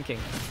the Sand King.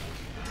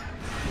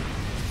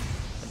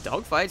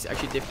 Dogfights,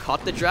 actually they've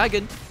caught the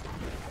dragon.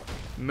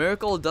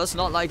 Miracle does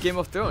not like Game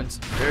of Thrones.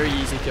 Very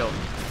easy kill.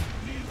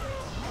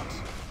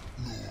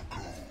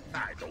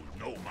 I don't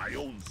know my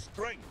own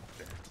strength.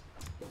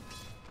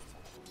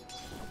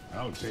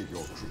 I'll take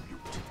your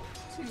tribute.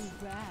 Too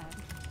bad.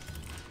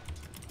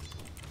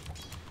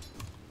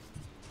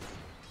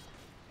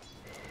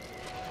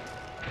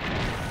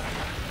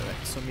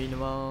 Alright, so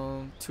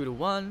meanwhile,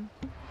 2-1.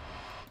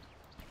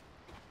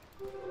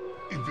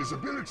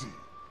 Invisibility.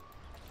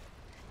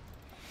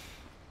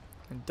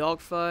 And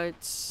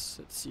dogfights.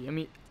 Let's see. I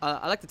mean,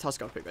 I like the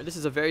Tuskar pick, right? This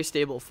is a very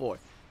stable 4.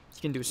 He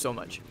can do so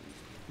much.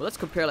 Well, let's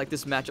compare like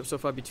this matchup so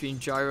far between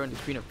Gyro and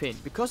the Queen of Pain.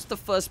 Because of the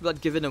first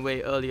blood given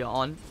away earlier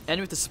on, and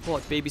with the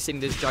support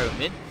babysitting this Gyro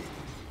mid,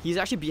 he's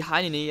actually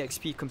behind in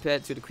EXP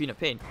compared to the Queen of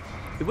Pain.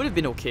 It would have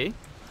been okay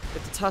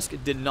if the Tusk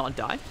did not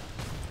die.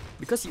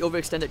 Because he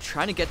overextended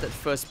trying to get that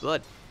first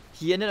blood,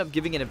 he ended up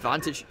giving an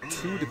advantage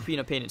to the Queen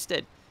of Pain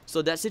instead.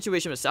 So that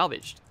situation was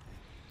salvaged.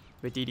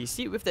 With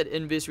DDC, with that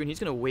Invis rune, he's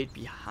going to wait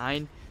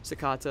behind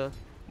Sakata.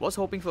 Was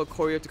hoping for a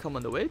courier to come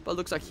on the way, but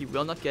looks like he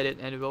will not get it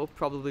and will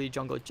probably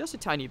jungle just a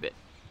tiny bit.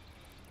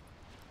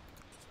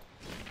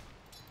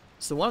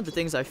 So one of the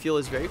things I feel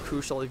is very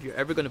crucial if you're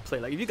ever going to play,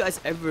 like if you guys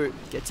ever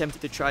get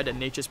tempted to try the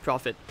Nature's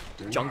Prophet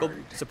jungle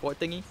support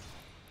thingy,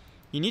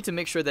 you need to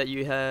make sure that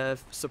you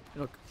have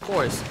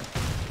cores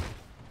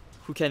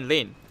who can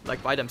lane,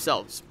 like by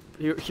themselves.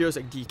 Heroes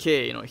like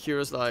DK,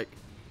 heroes like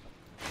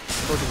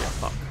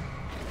Puck,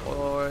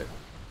 or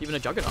even a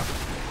Juggernaut.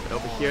 But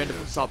over here in the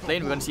top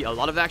lane, we're going to see a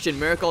lot of action.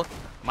 Miracle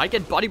might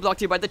get body blocked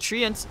here by the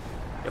Treants.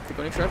 If they're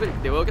going to try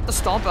it, they will get the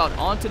stomp out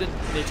onto the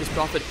Nature's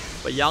Prophet.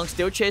 But Yang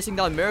still chasing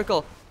down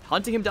Miracle,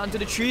 hunting him down to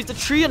the trees. The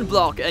Treant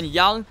block, and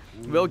Yang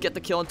will get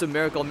the kill onto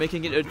Miracle,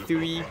 making it a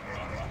 3-1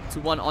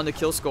 on the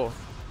kill score.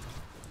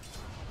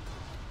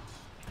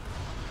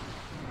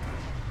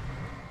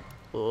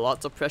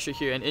 Lots of pressure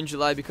here, and in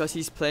July, because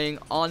he's playing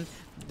on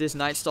this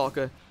Night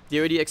Stalker, they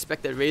already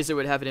expect that Razor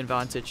would have an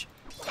advantage.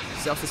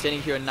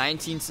 Self-sustaining here,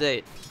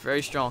 19-8,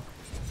 very strong.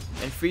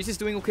 And Freeze is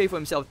doing okay for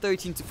himself,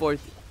 13-4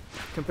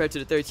 compared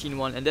to the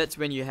 13-1, and that's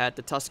when you had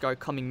the Tuskar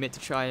coming mid to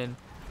try and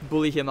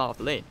bully him out of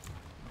the lane.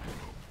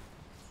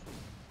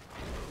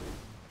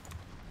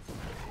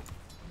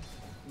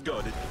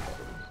 Got it.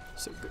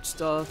 So good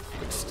stuff,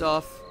 good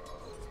stuff.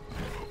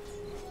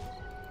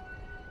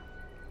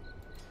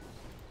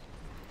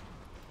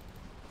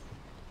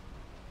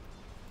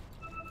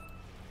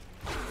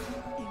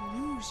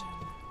 Illusion.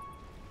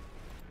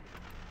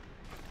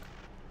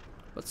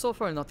 But so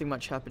far, nothing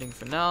much happening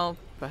for now.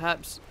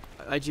 Perhaps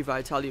IG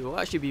Vitality will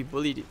actually be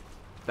bullied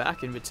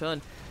back in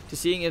return to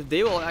seeing if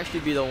they will actually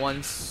be the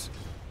ones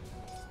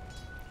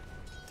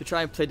to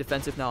try and play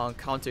defensive now and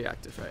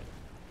counter-reactive, right?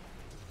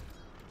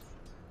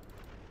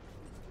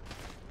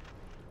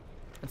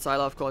 And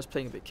Sylar, of course,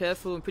 playing a bit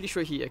careful. I'm pretty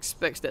sure he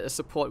expects that the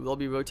support will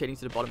be rotating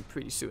to the bottom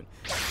pretty soon.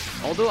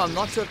 Although I'm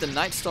not sure if the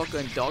Night Stalker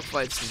and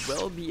dogfights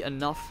will be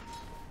enough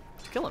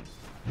to kill him.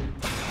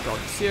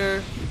 Dog's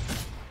here.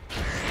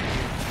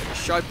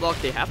 Sharp block.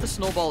 They have the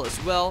snowball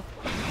as well.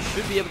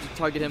 Should be able to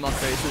target him off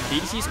very soon.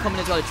 DDC's coming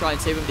in to try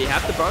and save him. They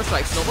have the Burrow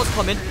Strike. Snowball's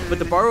coming, but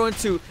the Burrow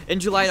into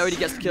July already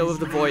gets the kill with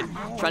the Void.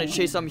 Trying to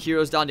chase some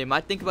heroes down. They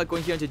might think about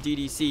going here into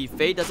DDC.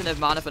 Fade doesn't have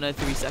mana for another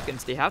 3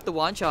 seconds. They have the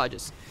wand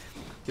charges.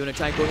 You want to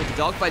try and go into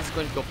dogfights. He's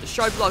going to go for the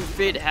sharp block.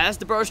 Fade has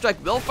the Burrow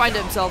Strike. Will find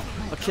himself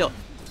a kill.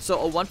 So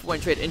a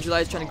 1-for-1 trade. July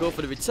is trying to go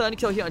for the return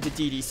kill here onto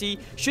DDC.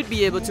 Should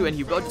be able to, and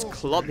he will just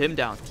club him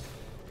down.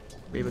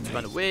 We're able to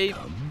run away.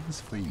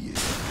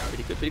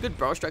 Pretty good, pretty good.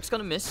 Burrow Strike's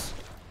gonna miss.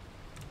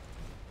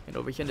 And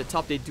over here in the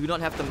top, they do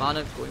not have the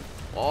mana going.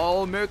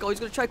 Oh, Miracle, he's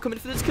gonna try to commit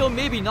for this kill.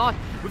 Maybe not.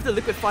 With the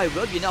Liquid Fire,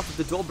 will be enough with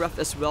the Dual Breath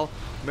as well.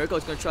 Miracle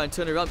is gonna try and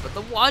turn around, but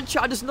the one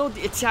charge, there's no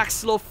the attack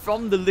slow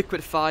from the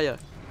Liquid Fire.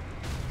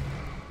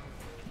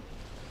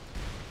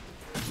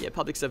 Yeah,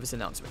 public service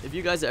announcement. If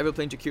you guys are ever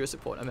playing Jakiro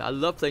support, I mean, I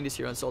love playing this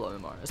here on solo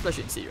MMR,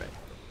 especially in C, right?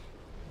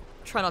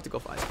 Try not to go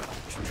for Ice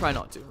Crown. Try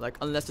not to. Like,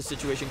 unless the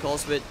situation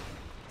calls for it,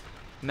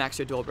 max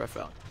your Dual Breath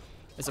out.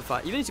 As a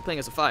 5, even if you're playing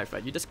as a 5,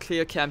 right? You just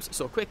clear camps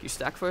so quick, you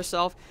stack for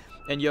yourself,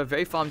 and you're a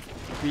very farmed,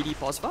 greedy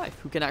pos 5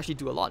 who can actually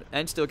do a lot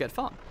and still get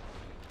farmed.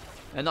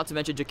 And not to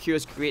mention,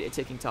 Jakiro's great at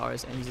taking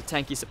towers, and he's a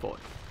tanky support.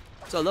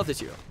 So I love this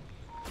hero.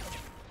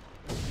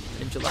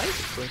 In July,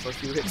 going for a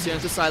few hits here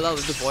into Sylar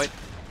with the Void.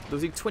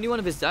 Losing 21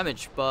 of his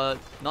damage, but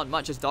not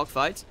much as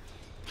dogfights.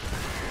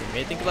 They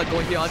may think about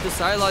going here onto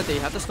Sylar. They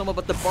have the snowball,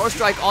 but the burst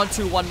strike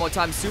onto one more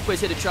time. Super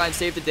is here to try and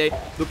save the day.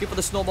 Looking for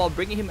the snowball,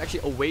 bringing him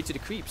actually away to the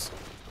creeps.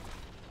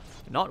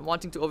 Not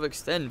wanting to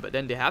overextend, but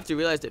then they have to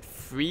realize that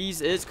Freeze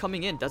is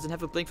coming in. Doesn't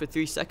have a blink for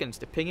 3 seconds.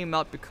 They're pinging him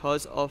out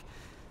because of...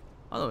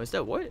 I don't know, is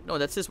that ward? No,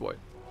 that's his ward.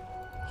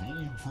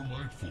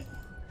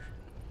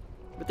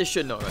 But they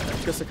should know, right?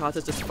 Because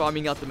Sakata's just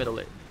farming out the middle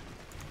lane.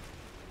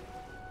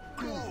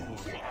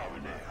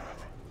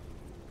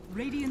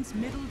 Radiant's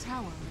middle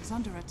tower is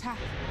under attack.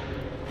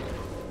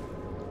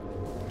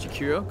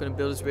 Jakiro gonna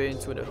build his way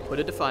into the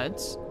Hooded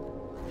Defiance.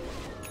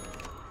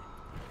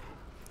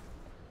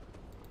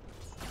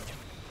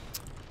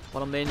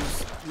 Bottom lane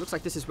looks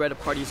like this is where the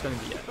party is gonna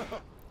be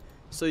at.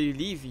 So you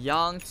leave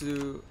Yang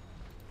to...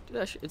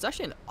 It's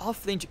actually an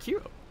off-lane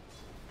Jakiro.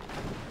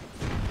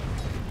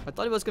 I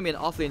thought it was gonna be an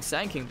off-lane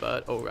Sand King,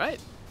 but alright.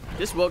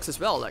 This works as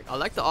well. Like, I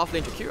like the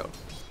off-lane Jakiro.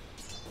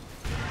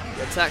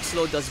 The attack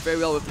slow does very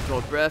well with the Draw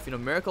Breath. You know,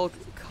 Miracle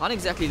can't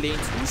exactly lane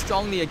too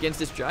strongly against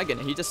this dragon,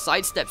 and he just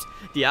sidesteps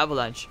the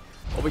Avalanche.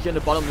 Over here in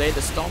the bottom lane,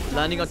 the Stomp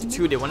landing onto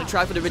 2. They want to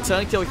try for the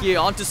return kill here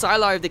onto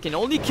Sylar if they can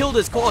only kill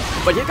this core.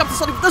 But here comes the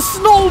Sonic with the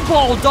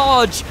snowball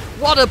dodge.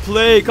 What a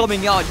play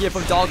coming out here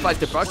from Dogfight.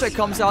 The brush strike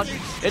comes out.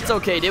 It's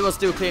okay, they will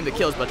still claim the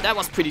kills, but that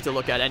was pretty to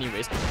look at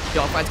anyways.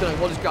 Dogfight's going to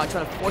hold his ground,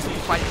 trying to force him to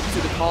fight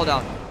into the call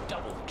down.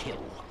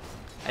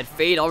 And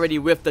Fade already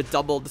with the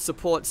double, the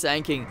support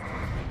Sand King.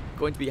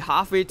 Going to be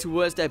halfway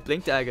towards that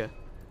Blink Dagger.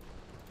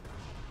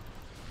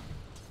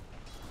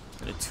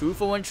 And a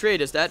 2-for-1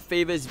 trade as that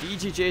favors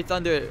VGJ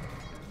Thunder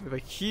with a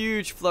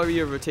huge flurry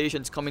of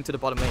rotations coming to the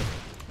bottom lane.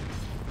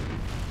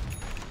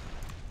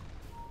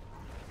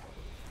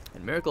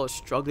 And Miracle is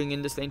struggling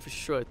in this lane for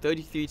sure.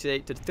 33 to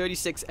 8 to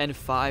 36 and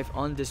 5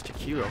 on this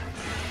Jakiro.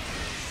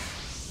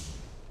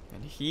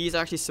 And he's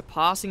actually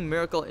surpassing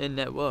Miracle in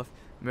net worth.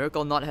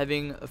 Miracle not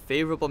having a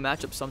favorable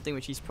matchup, something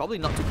which he's probably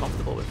not too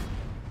comfortable with.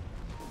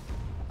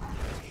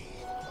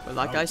 But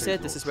like I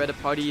said, this is where the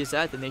party is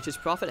at. The Nature's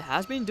Prophet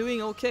has been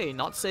doing okay,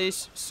 not say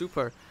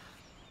super.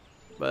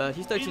 But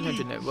he's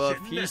 1300 net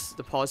worth, he's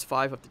the pause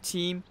 5 of the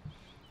team.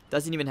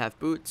 Doesn't even have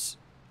boots.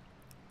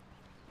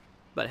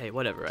 But hey,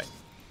 whatever, right?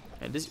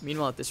 And this,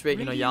 meanwhile at this rate,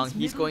 you know, Yang,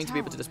 he's going to be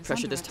able to just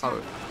pressure this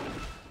tower.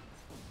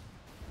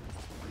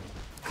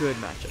 Good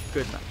matchup,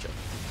 good matchup.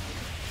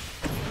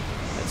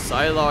 And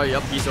Sylar,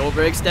 yep, he's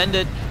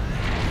overextended.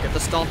 Get the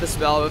Stomp as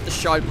well with the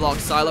Shard block.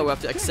 Sylar will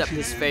have to accept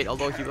his fate,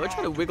 although he will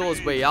try to wiggle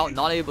his way out,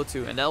 not able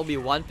to. And that'll be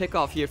one pick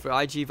off here for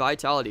IG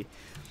Vitality.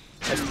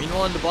 As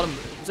meanwhile in the bottom,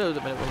 so the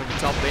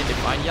top lane, they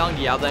find Yang,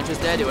 the Avalanche is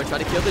there. They will try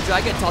to kill the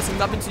dragon, tossing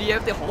him up into the air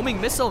with the homing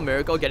missile.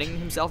 Miracle getting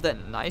himself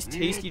that nice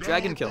tasty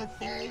dragon kill.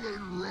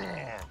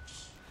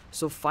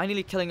 So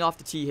finally killing off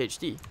the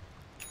THD.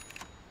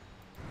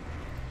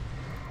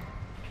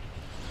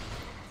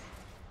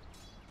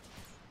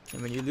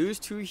 And when you lose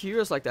 2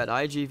 heroes like that,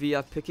 IGV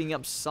are picking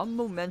up some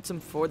momentum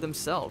for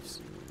themselves.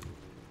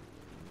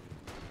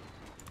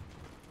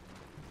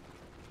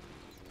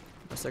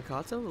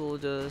 Sakata will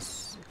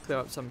just clear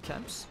up some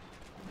camps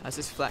as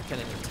his flat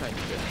cannon returns.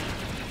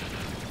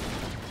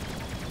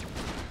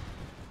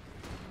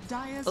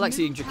 I like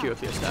seeing Jakiro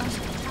clear stacks.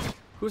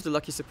 Who's the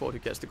lucky support who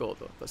gets the gold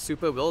though? But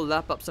Super will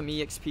lap up some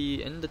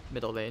EXP in the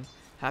middle lane.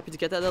 Happy to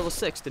get that level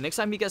 6. The next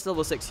time he gets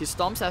level 6, his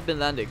stomps have been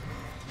landing.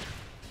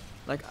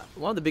 Like,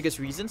 one of the biggest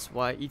reasons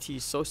why ET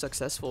is so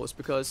successful is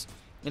because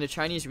in the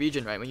Chinese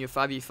region, right, when you're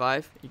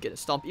 5v5, you get a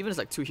stomp, even as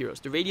like 2 heroes.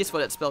 The radius for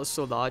that spell is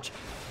so large.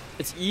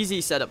 It's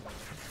easy setup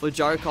for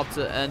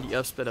Gyrocopter and the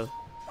Earth Splitter.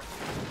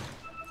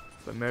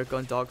 But Miracle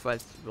and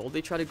Dogfight, will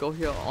they try to go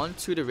here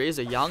onto the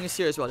Razor? Yang is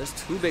here as well. There's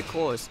 2 big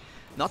cores.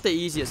 Not the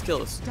easiest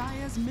kills.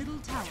 Dire's middle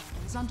tower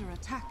is under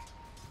attack.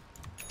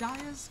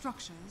 Dire's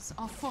structures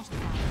are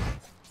fortified.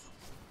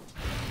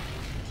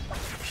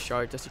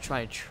 Shard just to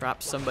try and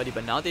trap somebody,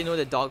 but now they know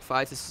that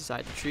Dogfight is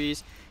inside the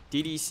trees.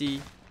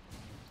 DDC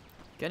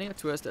getting up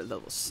towards that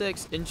level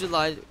 6. In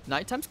July,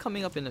 nighttime's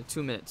coming up in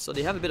 2 minutes, so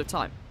they have a bit of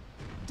time.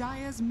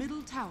 Dire's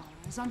middle tower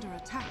is under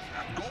attack.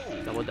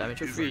 Double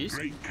damage of freeze.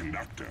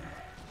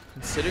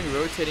 Considering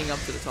rotating up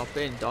to the top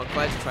lane,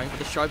 Dogfight's trying for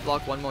the Shard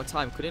block one more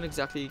time. Couldn't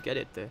exactly get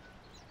it there.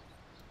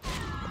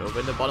 But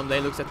over in the bottom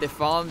lane, looks like they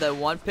found that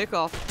one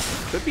pickoff.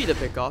 Could be the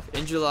pickoff.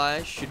 In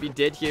July, should be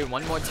dead here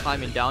one more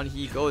time, and down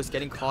he goes,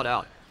 getting caught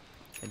out.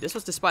 And this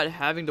was despite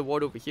having the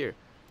ward over here.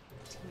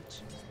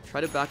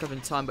 Tried to back up in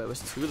time, but it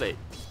was too late.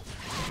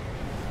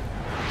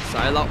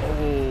 Sylar,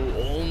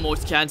 oh,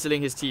 almost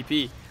cancelling his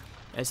TP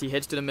as he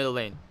heads to the middle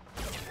lane.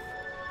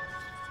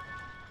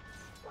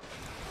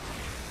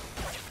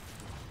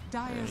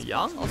 And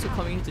Yang also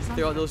coming in to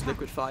clear out those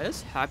liquid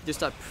fires. Happy to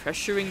start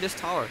pressuring this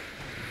tower.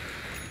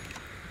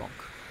 Bonk.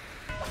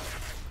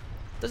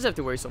 Doesn't have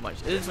to worry so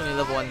much. It is only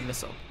level 1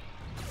 missile.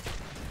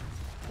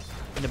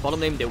 In the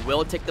bottom lane, they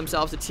will take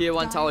themselves the tier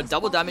 1 tower.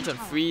 Double damage on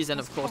freeze and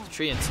of course the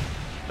treants.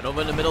 But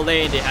over in the middle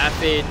lane, they have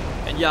Fade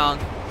and Yang.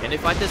 Can they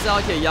fight this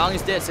out here? Yang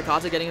is dead.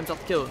 Sakata getting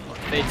himself killed. Not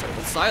Fade, sorry,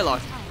 but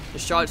Sylar. The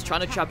shard's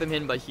trying to trap him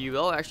in, but he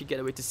will actually get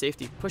away to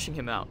safety, pushing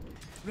him out.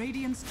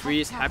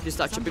 Freeze, happy to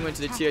start chipping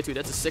into the tier 2.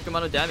 That's a sick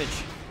amount of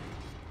damage.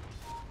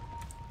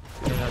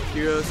 And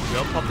heroes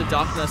will pop the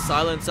darkness,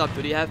 silence up.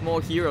 Do they have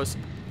more heroes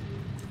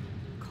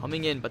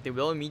coming in? But they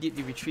will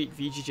immediately retreat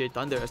VGJ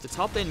Thunder as the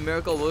top lane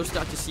Miracle will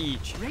start to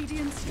siege. And they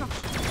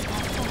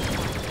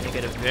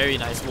get a very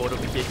nice ward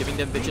over here, giving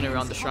them vision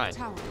around the shrine.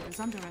 Tower is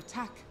under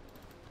attack.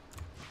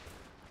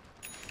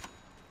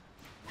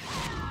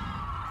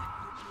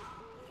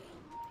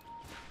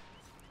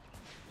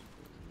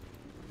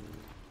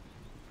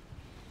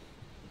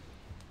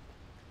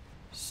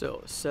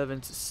 So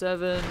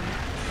 7-7.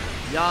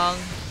 Yang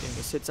getting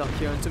his hits out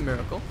here into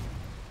Miracle.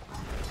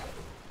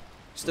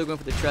 Still going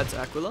for the Treads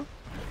Aquila.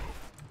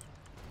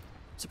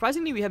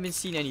 Surprisingly, we haven't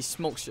seen any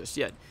smokes just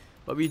yet,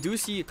 but we do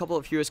see a couple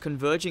of heroes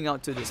converging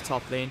out to this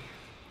top lane,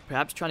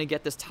 perhaps trying to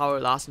get this tower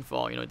last and for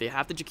all. You know, they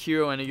have the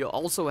Jakiro, and you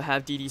also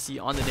have DDC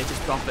on the Nature's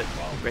Prophet.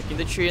 Breaking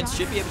the tree and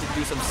should be able to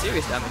do some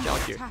serious damage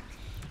out here.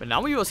 But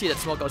now we will see that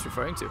smoke I was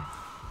referring to.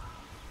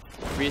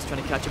 Freeze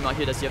trying to catch him out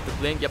here. Does he have the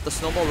blink? Yep, the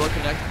snowball will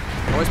connect.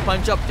 Force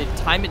punch up, they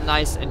time it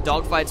nice, and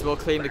dogfights will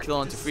claim the kill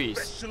onto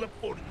Freeze.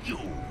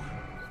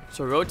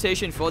 So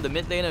rotation for the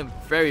mid laner,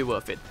 very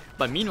worth it.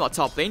 But meanwhile,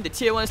 top lane, the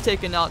tier 1 is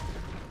taken out.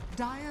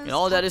 And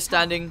all that is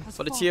standing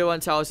for the tier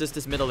 1 towers is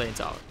this middle lane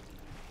tower.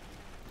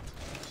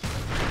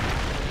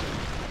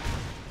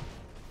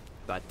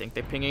 But I think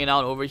they're pinging it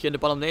out over here in the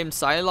bottom lane.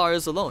 Sylar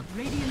is alone.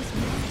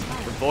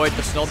 Avoid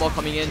the snowball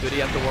coming in. Do they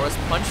have the Warrior's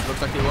Punch?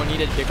 Looks like they won't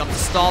need it. Here comes the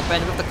stomp,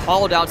 and with the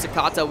call down,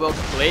 Sakata will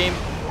claim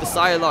the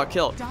Sylar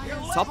kill.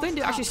 Top lane,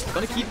 they're actually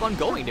going to keep on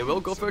going. They will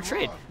go for a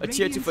trade. A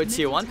tier 2 for a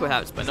tier 1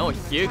 perhaps, but no,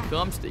 here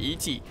comes the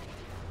ET.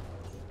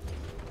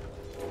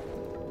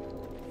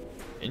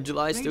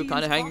 Injuly is still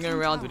kind of hanging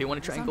around. Do they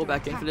want to try and go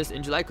back in for this?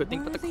 Injuly could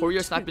think, but the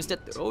courier snipe instead.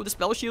 Oh, the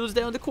spell shield is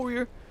there on the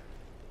courier.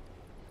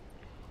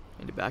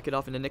 And to back it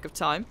off in the nick of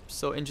time.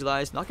 So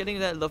Injuly is not getting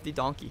that lovely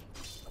donkey.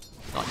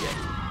 Not yet.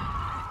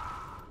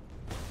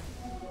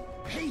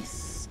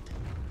 Haste.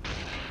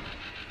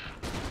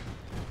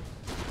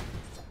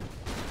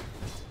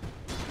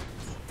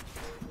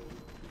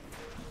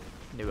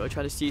 They will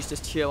try to siege this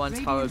tier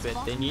 1 tower a bit.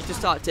 They need to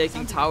start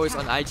taking towers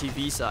on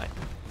IGV side.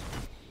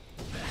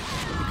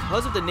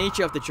 Because of the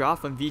nature of the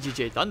draft from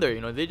VGJ Thunder,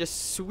 you know, they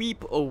just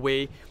sweep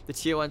away the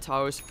tier 1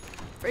 towers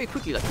very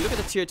quickly. Like, you look at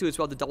the tier 2 as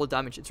well, the double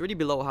damage, it's already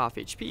below half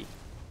HP.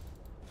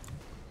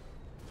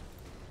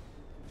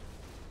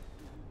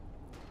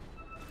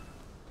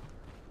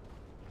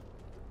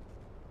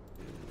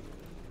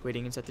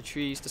 Waiting inside the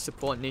trees to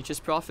support Nature's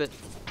Prophet.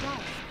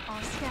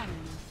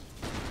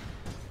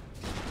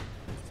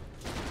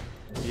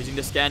 Using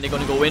the scan, they're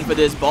going to go in for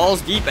this.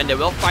 Balls deep, and they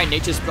will find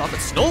Nature's Prophet.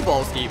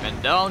 Snowballs deep,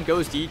 and down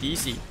goes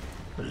DDC.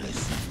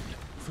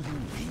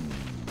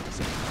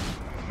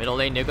 Middle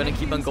lane, they're going to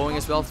keep on going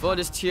as well for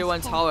this tier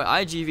 1 tower.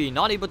 IGV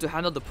not able to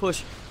handle the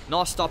push,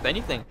 nor stop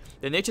anything.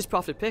 The Nature's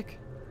Prophet pick.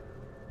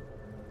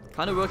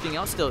 Kind of working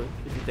out still,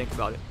 if you think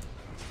about it.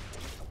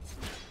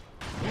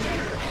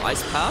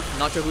 Ice Path,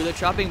 not sure who they're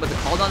trapping, but the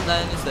call down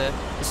land is there.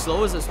 The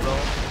slow is as well.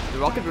 The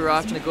Rocket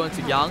Barrage gonna go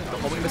into Yang. The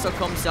homing missile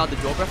comes out. The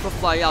Draw Breath will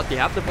fly out. They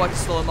have the bot to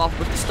slow him off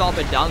with the stomp,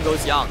 and down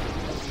goes Yang.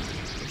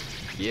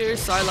 Here,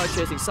 Sylar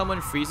chasing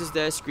someone. Freezes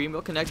there. Scream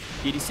will connect.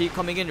 DDC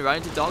coming in right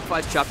into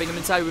Dogfights, trapping him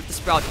inside with the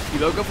Sprout. He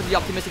will go for the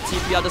optimistic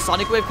TPL. The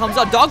Sonic Wave comes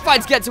out.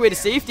 Dogfights gets away to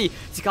safety.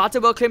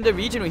 Sakata will claim the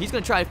region where he's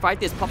gonna try and fight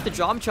this. Pop the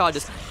Drum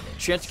Charges.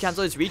 Chance to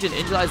cancel his region.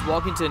 Injuly is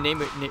walking to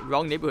the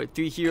wrong neighborhood.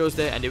 3 heroes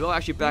there, and they will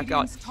actually back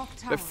out.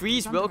 But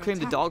Freeze will claim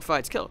the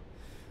Dogfights kill.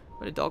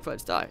 Where did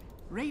Dogfights die?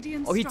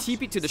 Oh, he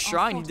TP'd to the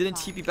shrine. He didn't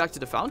TP back to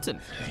the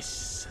fountain.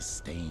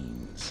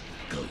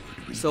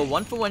 So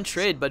 1-for-1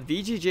 trade, but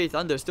VGJ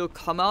Thunder still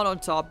come out on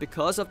top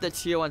because of the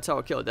tier 1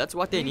 tower kill. That's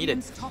what they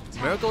needed.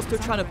 Miracle still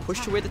trying to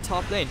push away the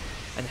top lane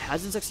and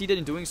hasn't succeeded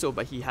in doing so,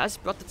 but he has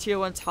brought the tier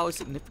 1 tower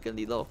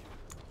significantly low.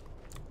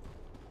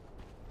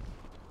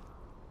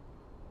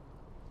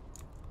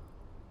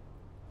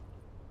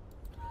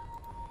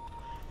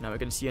 Now we're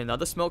going to see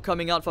another smoke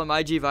coming out from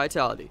IG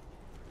Vitality.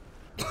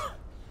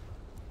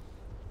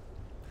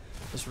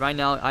 Because right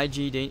now,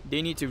 IG,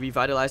 they need to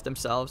revitalize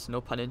themselves,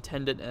 no pun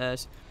intended,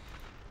 as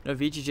you know,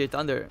 VGJ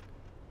Thunder.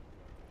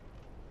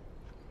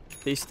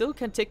 They still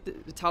can take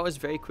the towers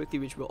very quickly,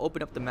 which will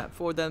open up the map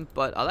for them,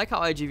 but I like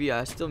how IGV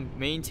are still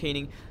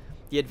maintaining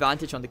the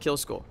advantage on the kill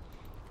score.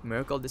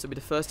 Miracle, this will be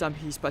the first time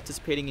he's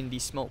participating in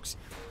these smokes.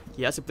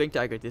 He has a Blink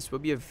Dagger. This will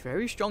be a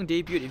very strong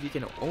debut if he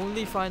can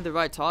only find the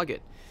right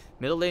target.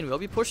 Middle lane will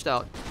be pushed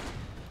out.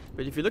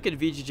 But if you look at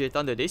VGJ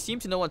Thunder, they seem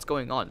to know what's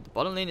going on. The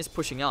bottom lane is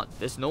pushing out.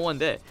 There's no one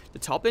there. The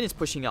top lane is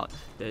pushing out.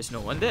 There's no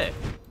one there.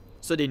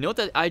 So they know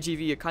that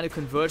IGV are kind of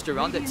converged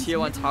around that tier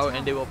 1 tower,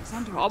 and they will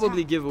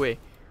probably give away.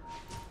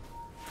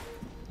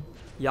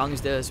 Yang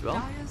is there as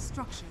well.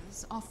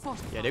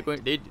 Yeah,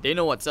 they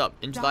know what's up.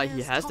 In July,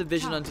 he has the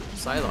vision on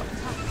Sylar.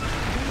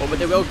 Oh, but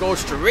they will go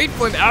straight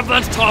for him.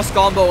 Avalanche toss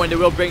combo, and they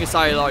will bring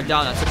Sylar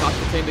down. And Sakata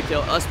will claim the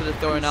kill. Us for the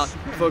throwing out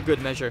for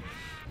good measure.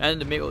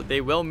 And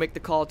they will make the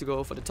call to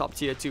go for the top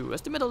tier 2,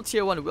 as the middle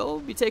tier 1 will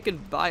be taken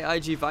by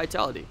IG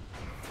Vitality.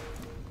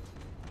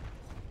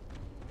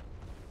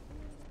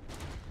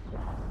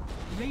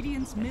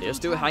 They're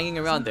still hanging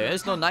around. There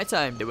is no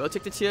nighttime. They will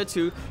take the tier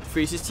 2.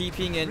 Freeze is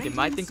TPing in. They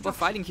might think about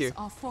fighting here.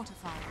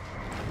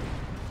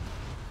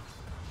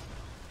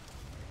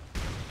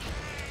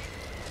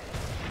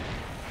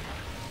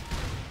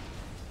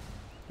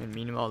 And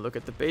meanwhile, look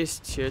at the base.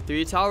 Tier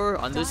 3 tower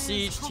under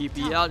siege.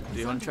 TP out. Do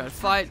you want to try and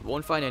fight?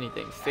 Won't find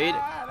anything. Fade.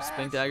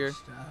 Splink dagger.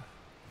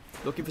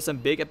 Looking for some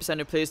big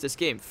epicenter plays this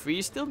game.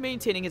 Freeze still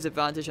maintaining his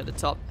advantage at the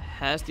top.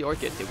 Has the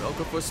orchid. They will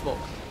go for smoke.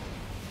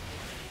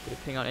 Did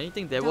they ping out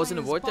anything? There wasn't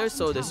a ward there,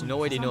 so there's no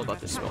way they know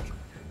about the smoke.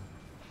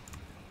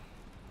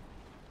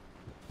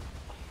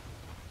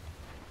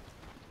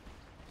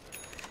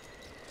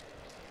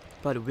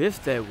 But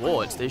with their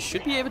wards, they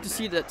should be able to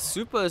see that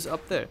Super is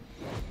up there.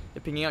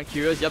 They're pinging out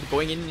Curios, yep,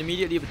 going in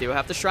immediately, but they will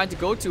have the shrine to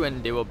go to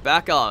and they will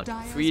back out.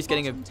 Freeze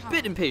getting a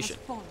bit impatient.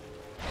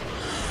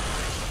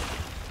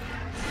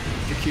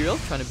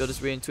 Curios trying to build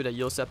his way into that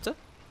Yield Scepter.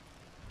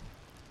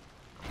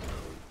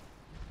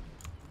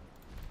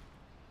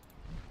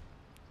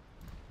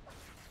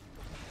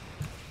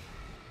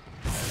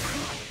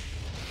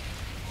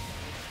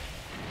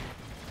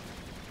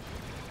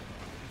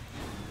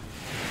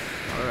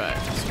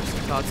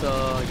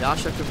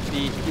 Yasha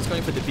complete. He's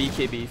going for the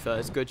BKB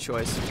first. Good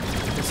choice.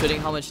 Considering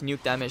how much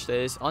nuke damage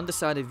there is on the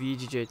side of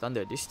VGJ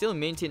Thunder, they still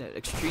maintain an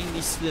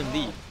extremely slim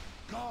lead.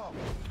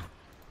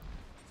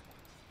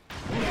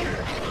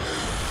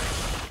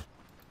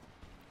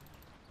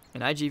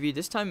 And IGV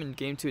this time in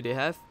game 2, they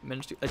have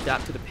managed to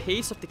adapt to the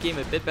pace of the game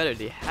a bit better.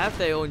 They have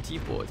their own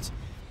T-ports.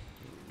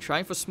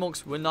 Trying for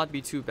smokes would not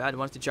be too bad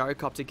once the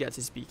Gyrocopter gets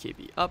his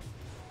BKB up.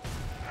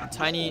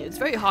 Tiny, it's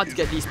very hard to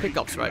get these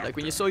pickups, right? Like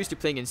when you're so used to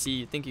playing in C,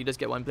 you think you just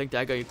get one blink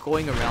dagger, you're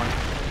going around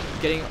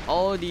getting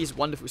all these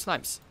wonderful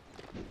snipes.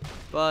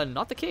 But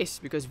not the case,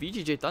 because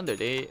VGJ Thunder,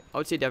 I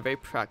would say they're very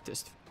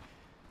practiced.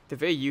 They're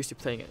very used to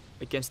playing it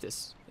against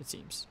this, it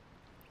seems.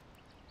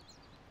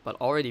 But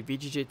already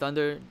VGJ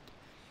Thunder,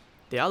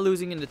 they are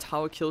losing in the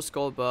tower kill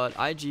score, but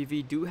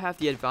IGV do have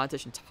the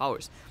advantage in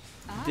towers.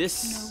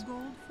 This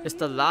is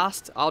the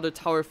last outer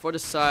tower for the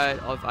side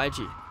of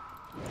IG.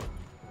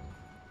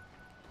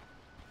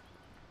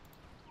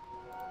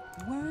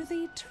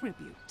 Worthy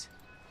tribute.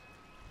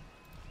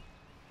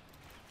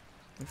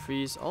 And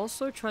Freeze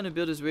also trying to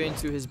build his way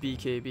into his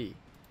BKB.